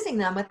using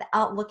them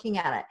without looking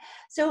at it.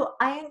 So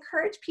I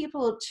encourage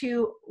people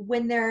to,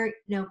 when they're,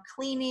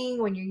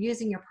 cleaning, when you're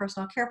using your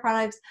personal care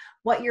products,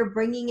 what you're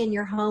bringing in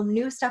your home,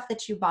 new stuff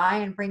that you buy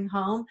and bring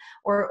home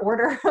or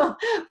order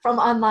from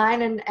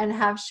online and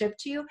have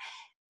shipped to you,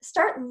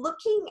 start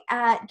looking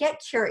at,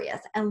 get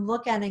curious and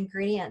look at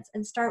ingredients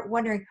and start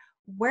wondering,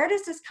 where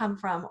does this come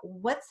from?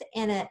 What's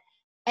in it?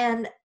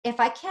 And if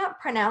I can't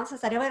pronounce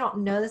this, I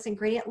don't know this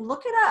ingredient,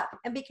 look it up.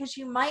 And because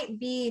you might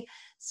be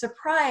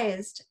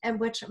surprised, and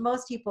which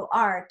most people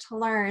are, to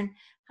learn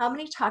how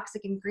many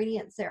toxic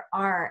ingredients there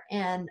are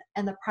in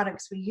the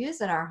products we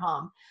use in our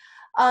home.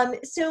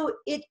 So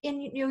you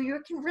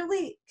can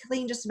really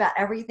clean just about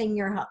everything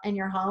in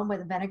your home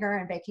with vinegar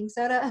and baking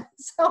soda.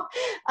 So,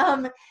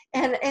 and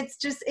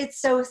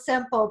it's so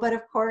simple, but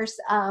of course,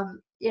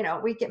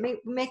 we can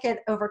make it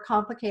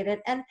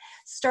overcomplicated. And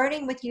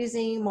starting with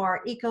using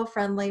more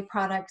eco-friendly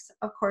products,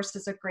 of course,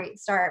 is a great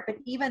start. But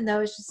even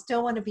those, you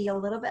still want to be a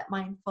little bit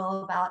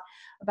mindful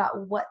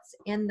about what's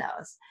in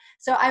those.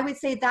 So I would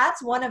say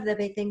that's one of the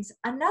big things.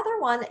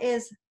 Another one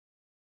is,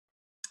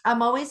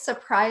 I'm always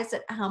surprised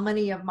at how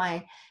many of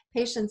my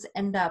patients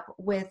end up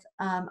with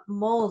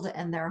mold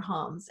in their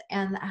homes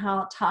and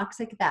how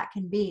toxic that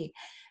can be.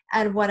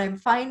 And what I'm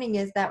finding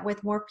is that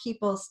with more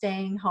people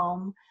staying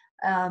home,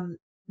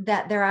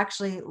 that they're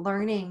actually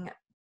learning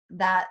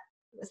that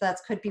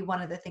could be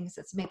one of the things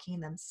that's making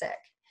them sick.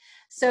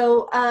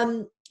 So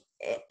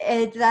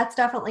that's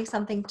definitely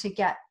something to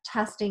get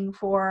testing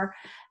for.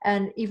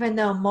 And even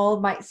though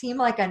mold might seem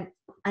like a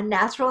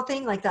natural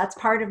thing, like that's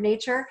part of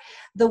nature,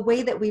 the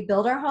way that we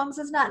build our homes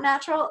is not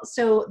natural.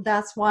 So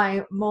that's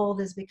why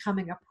mold is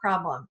becoming a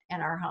problem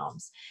in our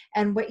homes.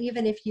 And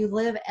even if you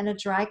live in a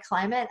dry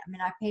climate, I mean,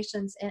 I have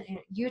patients in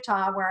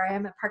Utah, where I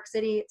am in Park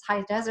City, it's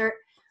high desert.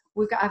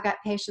 I've got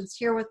patients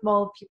here with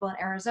mold, people in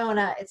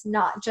Arizona. It's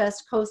not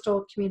just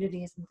coastal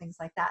communities and things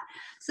like that.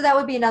 So that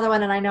would be another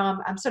one. And I know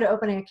I'm sort of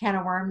opening a can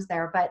of worms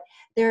there, but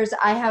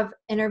I have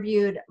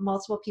interviewed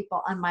multiple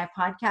people on my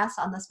podcast,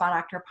 on the Spa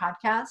Doctor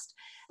podcast,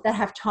 that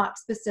have talked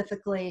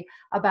specifically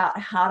about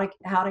how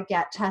to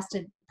get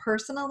tested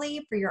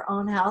personally for your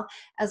own health,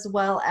 as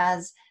well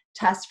as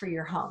test for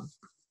your home.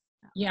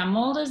 Yeah,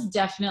 mold is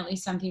definitely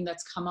something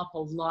that's come up a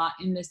lot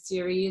in this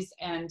series.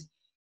 And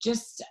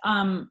just,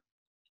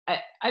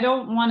 I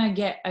don't want to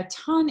get a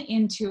ton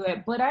into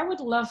it, but I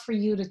would love for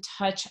you to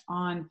touch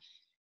on,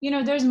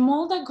 there's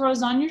mold that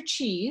grows on your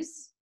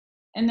cheese,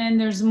 and then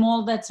there's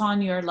mold that's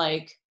on your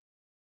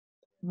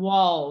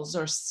walls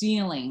or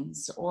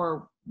ceilings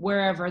or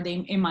wherever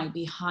it might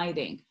be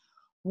hiding.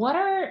 What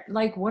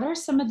are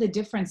some of the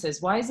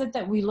differences? Why is it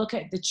that we look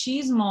at the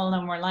cheese mold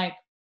and we're like,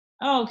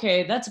 oh,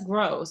 okay, that's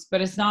gross,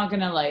 but it's not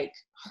gonna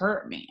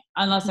hurt me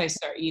unless I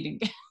start eating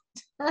it?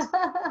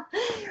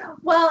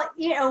 Well,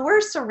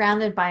 we're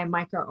surrounded by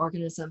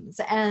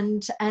microorganisms,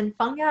 and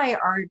fungi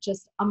are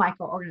just a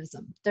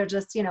microorganism. They're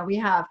just, we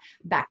have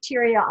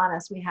bacteria on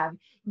us, we have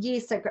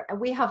yeast,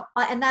 we have,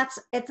 and that's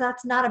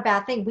not a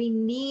bad thing. We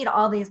need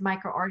all these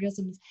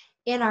microorganisms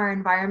in our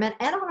environment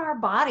and on our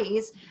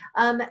bodies.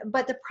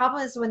 But the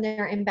problem is when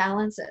there are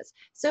imbalances.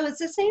 So it's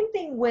the same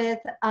thing with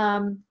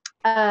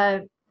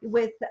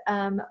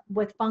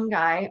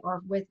fungi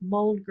or with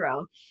mold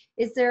growth.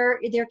 Is there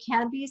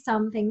can be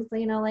some things,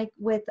 like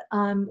with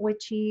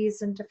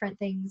cheese and different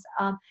things,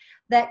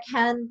 that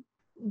can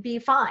be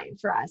fine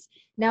for us.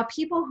 Now,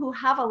 people who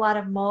have a lot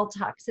of mold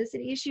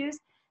toxicity issues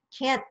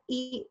can't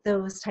eat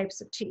those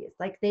types of cheese.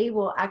 Like, they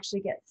will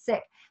actually get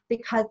sick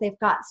because they've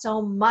got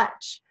so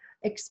much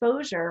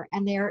exposure,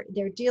 and they're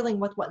dealing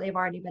with what they've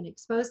already been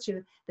exposed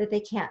to, that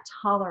they can't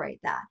tolerate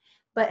that.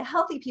 But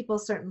healthy people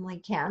certainly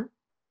can.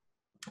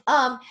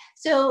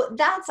 So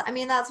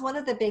that's one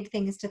of the big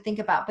things to think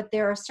about. But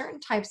there are certain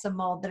types of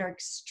mold that are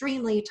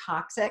extremely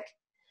toxic,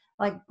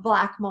 like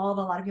black mold.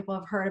 A lot of people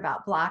have heard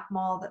about black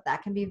mold,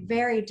 that can be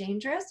very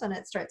dangerous when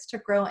it starts to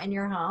grow in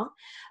your home,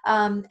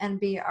 and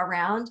be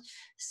around.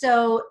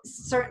 So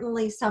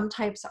certainly some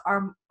types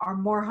are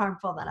more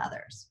harmful than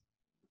others.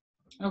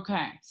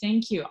 Okay,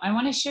 thank you. I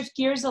want to shift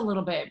gears a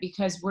little bit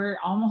because we're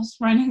almost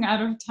running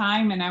out of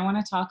time, and I want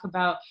to talk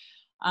about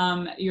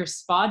your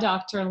Spa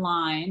Doctor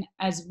line,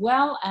 as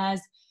well as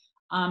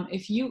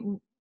if you,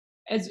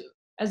 as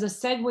a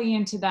segue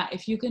into that,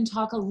 if you can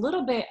talk a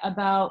little bit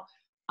about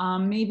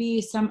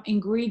maybe some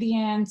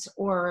ingredients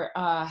or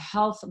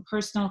health and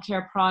personal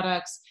care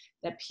products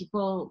that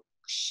people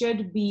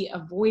should be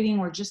avoiding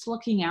or just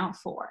looking out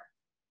for.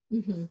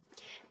 Mm-hmm.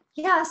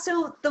 Yeah,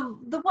 so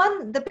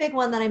the big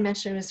one that I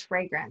mentioned is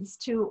fragrance,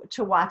 to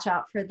watch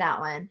out for that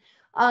one.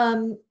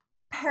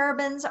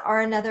 Parabens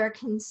are another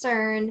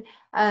concern.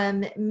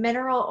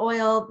 Mineral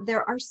oil,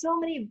 there are so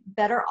many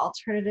better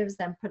alternatives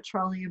than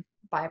petroleum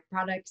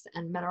byproducts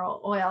and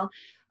mineral oil,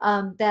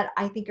 that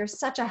I think are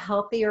such a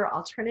healthier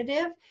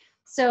alternative.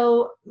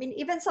 So, I mean,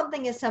 even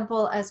something as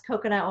simple as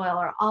coconut oil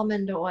or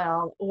almond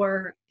oil,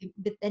 or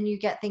but then you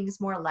get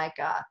things more like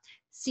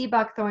sea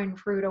buckthorn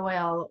fruit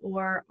oil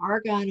or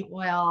argan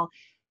oil,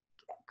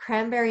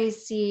 cranberry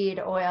seed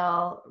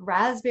oil,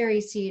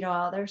 raspberry seed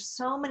oil. There's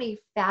so many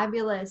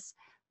fabulous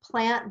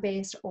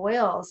plant-based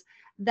oils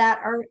that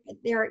are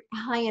they're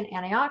high in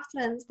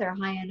antioxidants, they're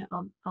high in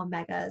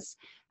omegas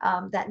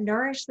that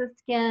nourish the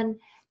skin,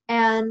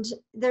 and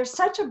there's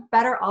such a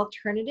better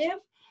alternative.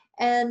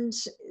 And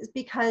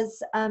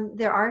because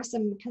there are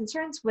some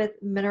concerns with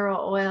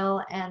mineral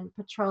oil and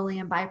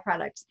petroleum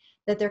byproducts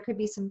that there could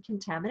be some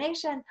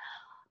contamination.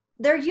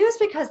 They're used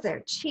because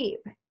they're cheap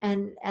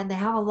and they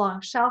have a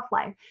long shelf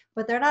life,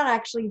 but they're not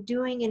actually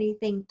doing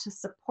anything to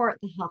support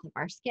the health of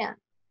our skin.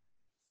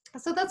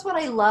 So that's what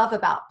I love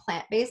about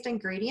plant-based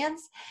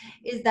ingredients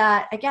is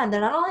that, again, they're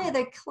not only are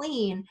they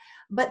clean,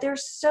 but they're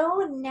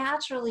so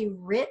naturally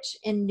rich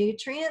in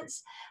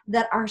nutrients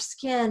that our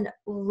skin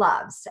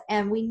loves.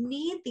 And we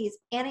need these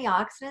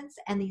antioxidants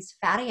and these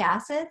fatty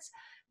acids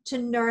to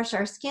nourish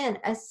our skin,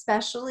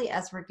 especially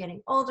as we're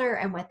getting older,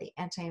 and with the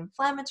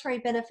anti-inflammatory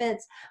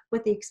benefits,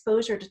 with the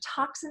exposure to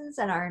toxins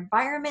in our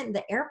environment,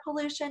 the air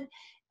pollution,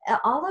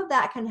 all of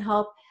that can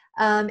help.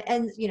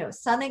 And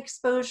sun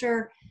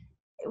exposure,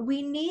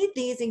 we need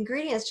these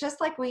ingredients just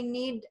like we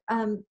need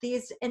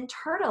these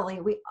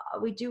internally.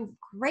 We do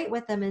great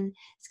with them in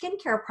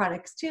skincare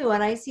products too.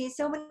 And I see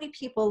so many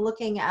people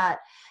looking at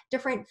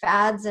different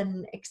fads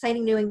and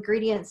exciting new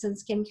ingredients in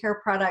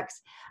skincare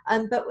products.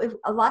 But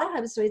a lot of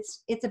times, so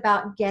it's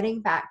about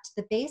getting back to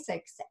the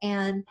basics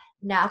and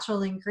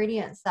natural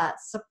ingredients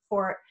that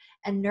support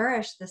and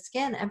nourish the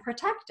skin and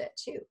protect it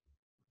too.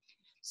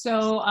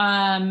 So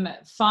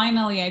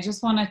finally, I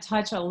just want to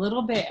touch a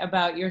little bit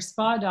about your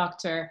spa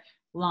doctor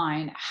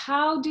line.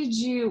 How did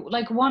you,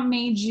 like, what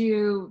made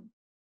you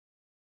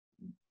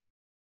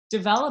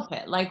develop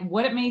it? Like,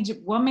 what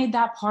made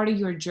that part of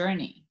your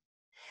journey?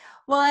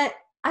 Well,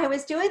 I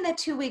was doing the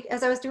 2 week,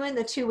 as I was doing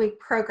the 2 week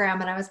program,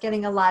 and I was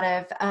getting a lot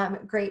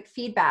of great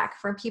feedback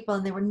from people,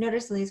 and they were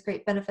noticing these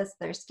great benefits of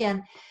their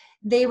skin.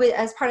 They would,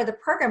 as part of the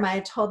program, I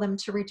had told them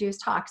to reduce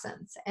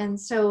toxins. And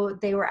so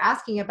they were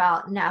asking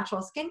about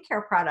natural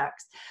skincare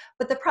products.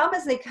 But the problem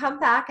is they come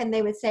back and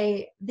they would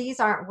say,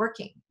 these aren't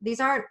working. These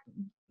aren't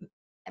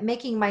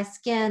making my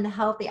skin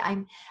healthy.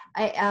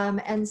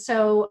 And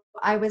so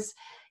I was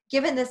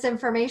given this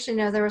information.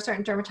 There were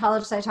certain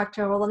dermatologists I talked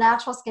to. Well, the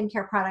natural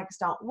skincare products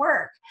don't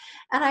work,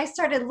 and I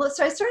started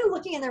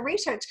looking in the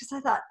research because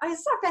I thought I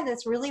find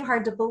this really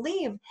hard to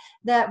believe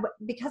that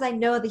because I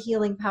know the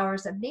healing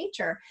powers of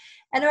nature.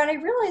 And when I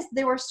realized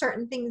there were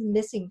certain things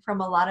missing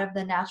from a lot of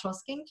the natural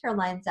skincare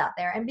lines out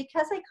there, and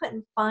because I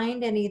couldn't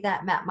find any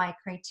that met my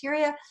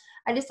criteria,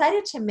 I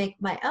decided to make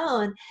my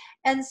own.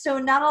 And so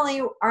not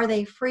only are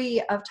they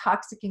free of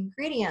toxic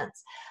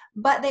ingredients,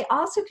 but they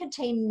also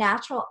contain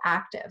natural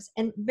actives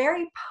in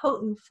very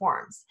potent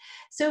forms.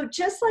 So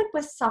just like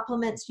with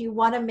supplements, you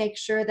want to make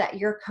sure that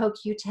your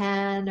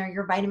CoQ10 or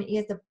your vitamin E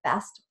is the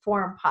best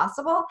form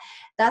possible.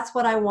 That's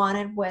what I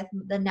wanted with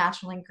the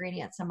natural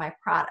ingredients in my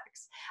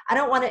products. I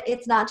don't want to,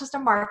 it's not just a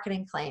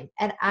marketing claim.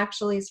 It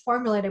actually is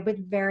formulated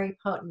with very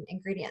potent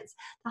ingredients,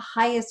 the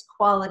highest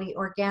quality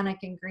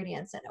organic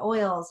ingredients and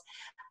oils,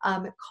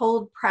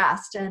 cold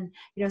pressed, and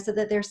so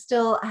that they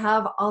still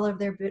have all of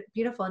their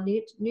beautiful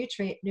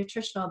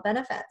nutritional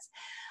benefits.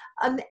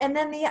 And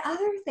then the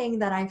other thing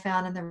that I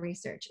found in the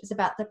research is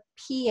about the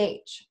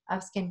pH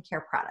of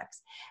skincare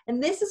products.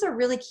 And this is a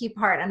really key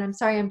part. And I'm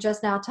sorry, I'm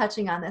just now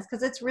touching on this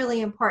because it's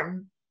really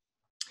important.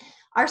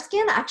 Our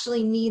skin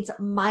actually needs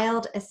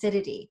mild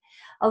acidity.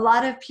 A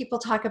lot of people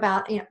talk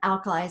about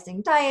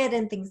alkalizing diet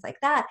and things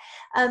like that,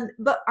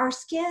 but our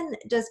skin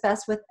does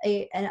best with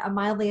a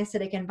mildly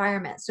acidic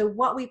environment. So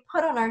what we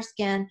put on our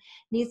skin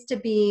needs to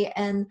be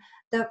in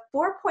the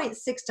 4.6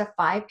 to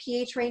 5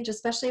 pH range,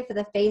 especially for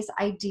the face.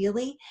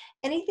 Ideally,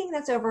 anything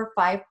that's over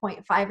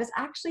 5.5 is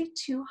actually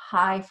too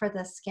high for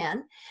the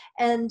skin,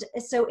 and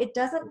so it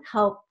doesn't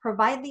help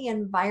provide the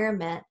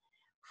environment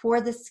for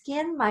the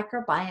skin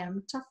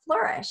microbiome to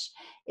flourish.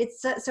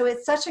 So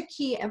it's such a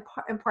key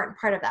important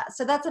part of that.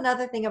 So that's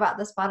another thing about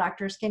the Spa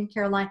Doctor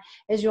skincare line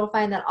is you'll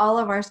find that all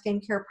of our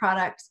skincare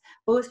products,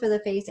 both for the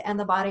face and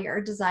the body, are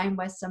designed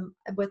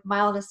with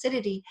mild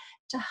acidity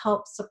to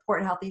help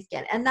support healthy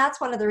skin. And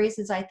that's one of the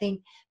reasons I think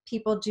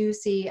people do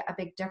see a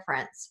big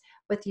difference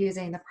with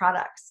using the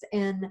products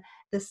in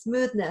the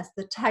smoothness,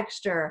 the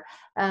texture,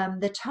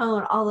 the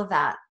tone, all of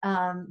that,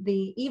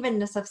 the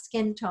evenness of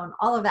skin tone,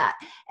 all of that.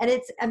 And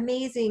it's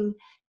amazing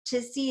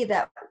to see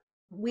that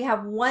we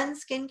have one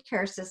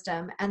skincare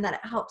system and that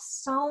it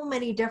helps so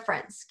many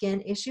different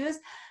skin issues,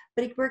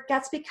 but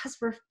that's because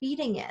we're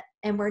feeding it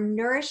and we're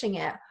nourishing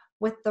it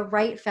with the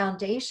right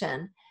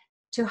foundation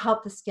to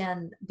help the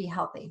skin be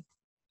healthy.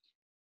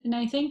 And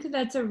I think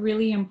that's a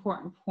really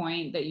important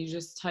point that you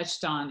just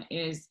touched on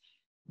is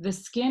the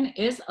skin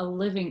is a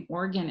living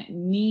organ. It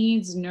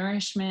needs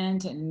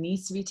nourishment and it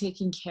needs to be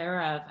taken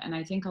care of. And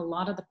I think a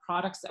lot of the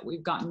products that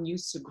we've gotten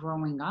used to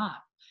growing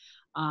up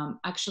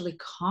actually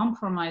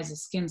compromise the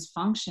skin's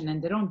function,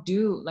 and they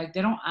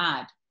don't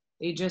add,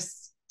 they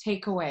just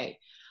take away.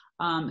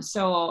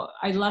 So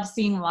I love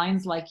seeing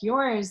lines like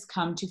yours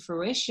come to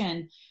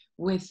fruition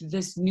with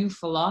this new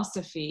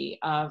philosophy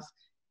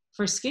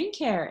for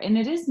skincare. And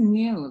it is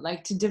new,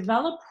 like to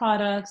develop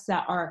products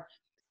that are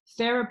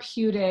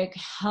therapeutic,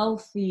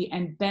 healthy,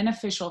 and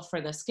beneficial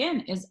for the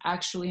skin is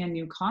actually a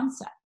new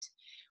concept.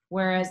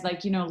 Whereas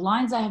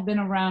lines that have been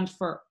around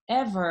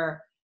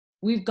forever,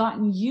 we've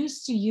gotten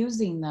used to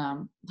using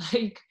them.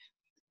 Like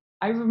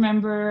I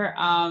remember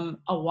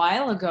a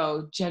while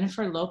ago,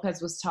 Jennifer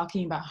Lopez was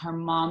talking about her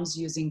mom's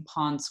using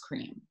Pond's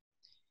cream.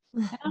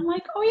 And I'm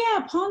like, oh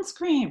yeah, Pond's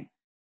cream.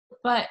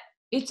 But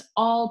it's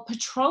all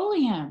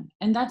petroleum,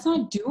 and that's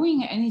not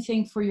doing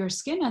anything for your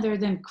skin other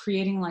than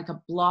creating like a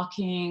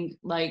blocking,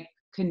 like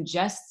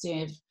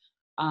congestive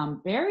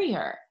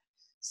barrier.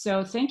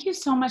 So thank you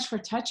so much for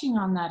touching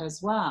on that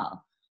as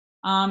well.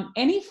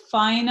 Any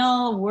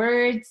final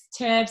words,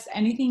 tips,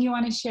 anything you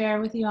want to share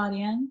with the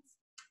audience?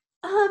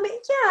 Yeah,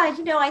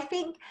 I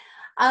think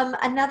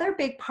another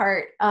big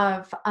part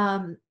of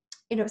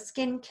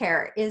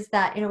skincare is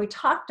that we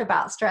talked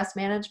about stress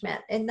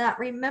management, and that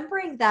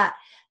remembering that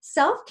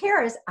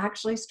self-care is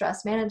actually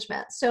stress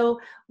management.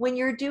 So when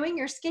you're doing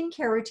your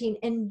skincare routine,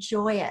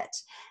 enjoy it.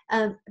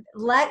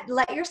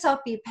 Let yourself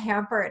be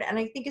pampered. And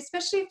I think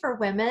especially for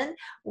women,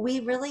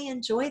 we really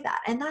enjoy that,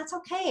 and that's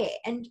okay.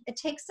 And it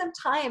takes some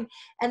time.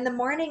 And the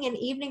morning and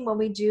evening when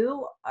we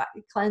do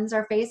cleanse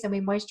our face and we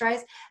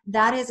moisturize,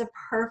 that is a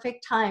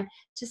perfect time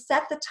to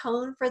set the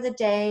tone for the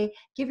day.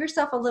 Give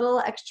yourself a little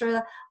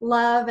extra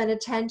love and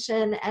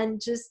attention and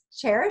just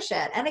cherish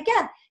it. And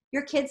again,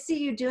 your kids see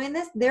you doing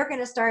this, they're going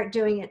to start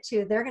doing it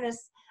too. They're going to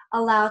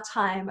allow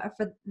time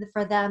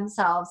for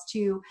themselves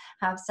to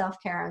have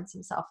self-care and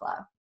some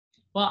self-love.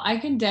 Well, I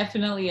can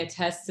definitely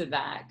attest to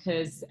that,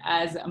 because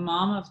as a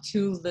mom of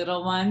two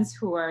little ones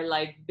who are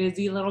like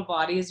busy little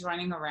bodies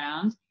running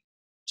around,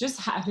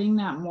 just having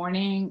that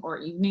morning or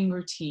evening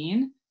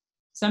routine,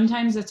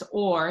 sometimes it's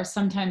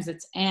sometimes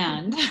it's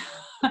and,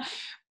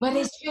 but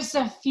it's just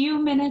a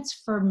few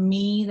minutes for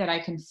me that I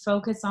can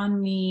focus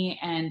on me,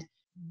 and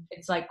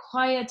it's like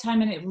quiet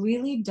time, and it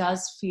really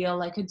does feel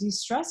like a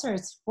de-stressor.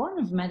 It's a form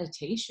of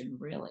meditation,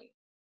 really.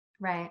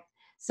 Right.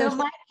 So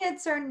my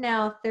kids are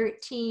now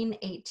 13,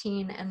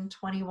 18, and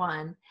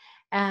 21.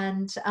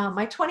 And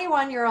my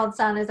 21-year-old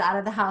son is out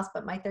of the house,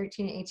 but my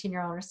 13 and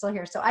 18-year-old are still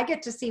here. So I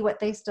get to see what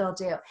they still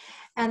do.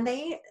 And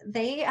they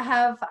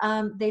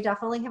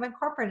definitely have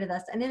incorporated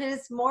this. And it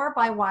is more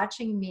by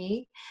watching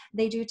me.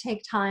 They do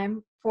take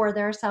time for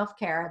their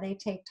self-care. They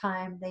take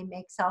time, they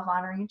make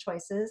self-honoring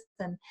choices,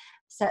 and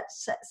set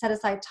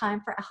aside time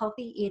for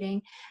healthy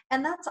eating.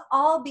 And that's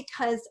all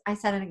because I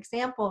set an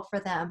example for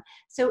them.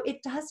 So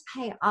it does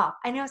pay off.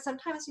 I know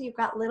sometimes when you've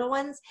got little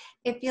ones,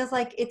 it feels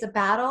like it's a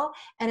battle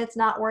and it's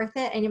not worth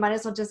it. And you might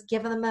as well just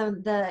give them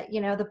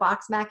the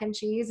box mac and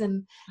cheese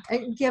and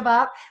give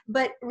up.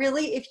 But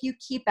really, if you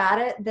keep at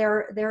it,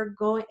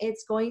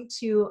 it's going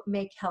to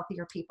make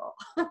healthier people.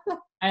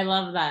 I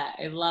love that.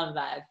 I love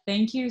that.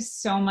 Thank you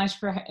so much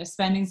for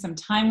spending some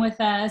time with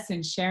us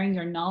and sharing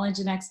your knowledge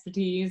and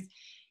expertise.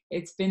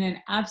 It's been an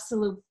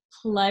absolute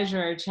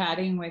pleasure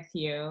chatting with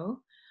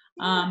you.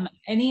 Yeah.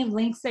 Any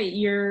links that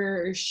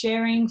you're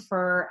sharing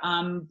for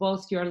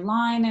both your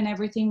line and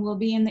everything will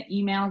be in the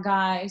email,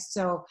 guys.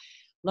 So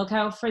look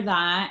out for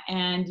that.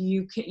 And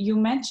you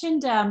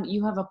mentioned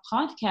you have a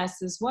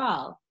podcast as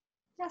well.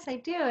 Yes, I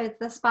do. It's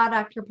the Spa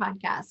Doctor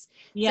podcast.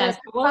 Yes.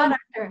 So Spa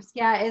Doctors,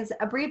 is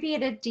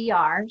abbreviated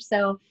DR.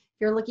 So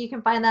if you're looking, you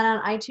can find that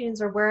on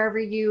iTunes or wherever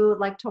you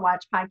like to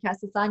watch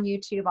podcasts. It's on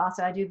YouTube.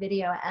 Also, I do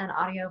video and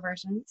audio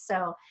versions.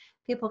 So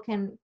people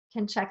can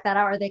check that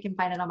out, or they can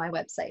find it on my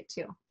website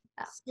too.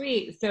 Yeah.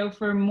 Sweet. So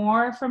for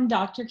more from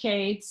Dr.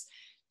 Cates,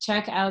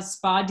 check out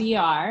Spa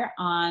DR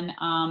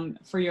on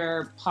for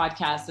your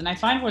podcast. And I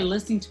find we're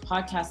listening to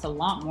podcasts a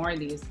lot more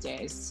these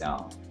days.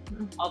 So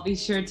I'll be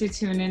sure to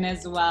tune in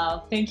as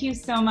well. Thank you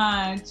so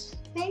much.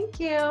 Thank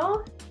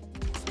you.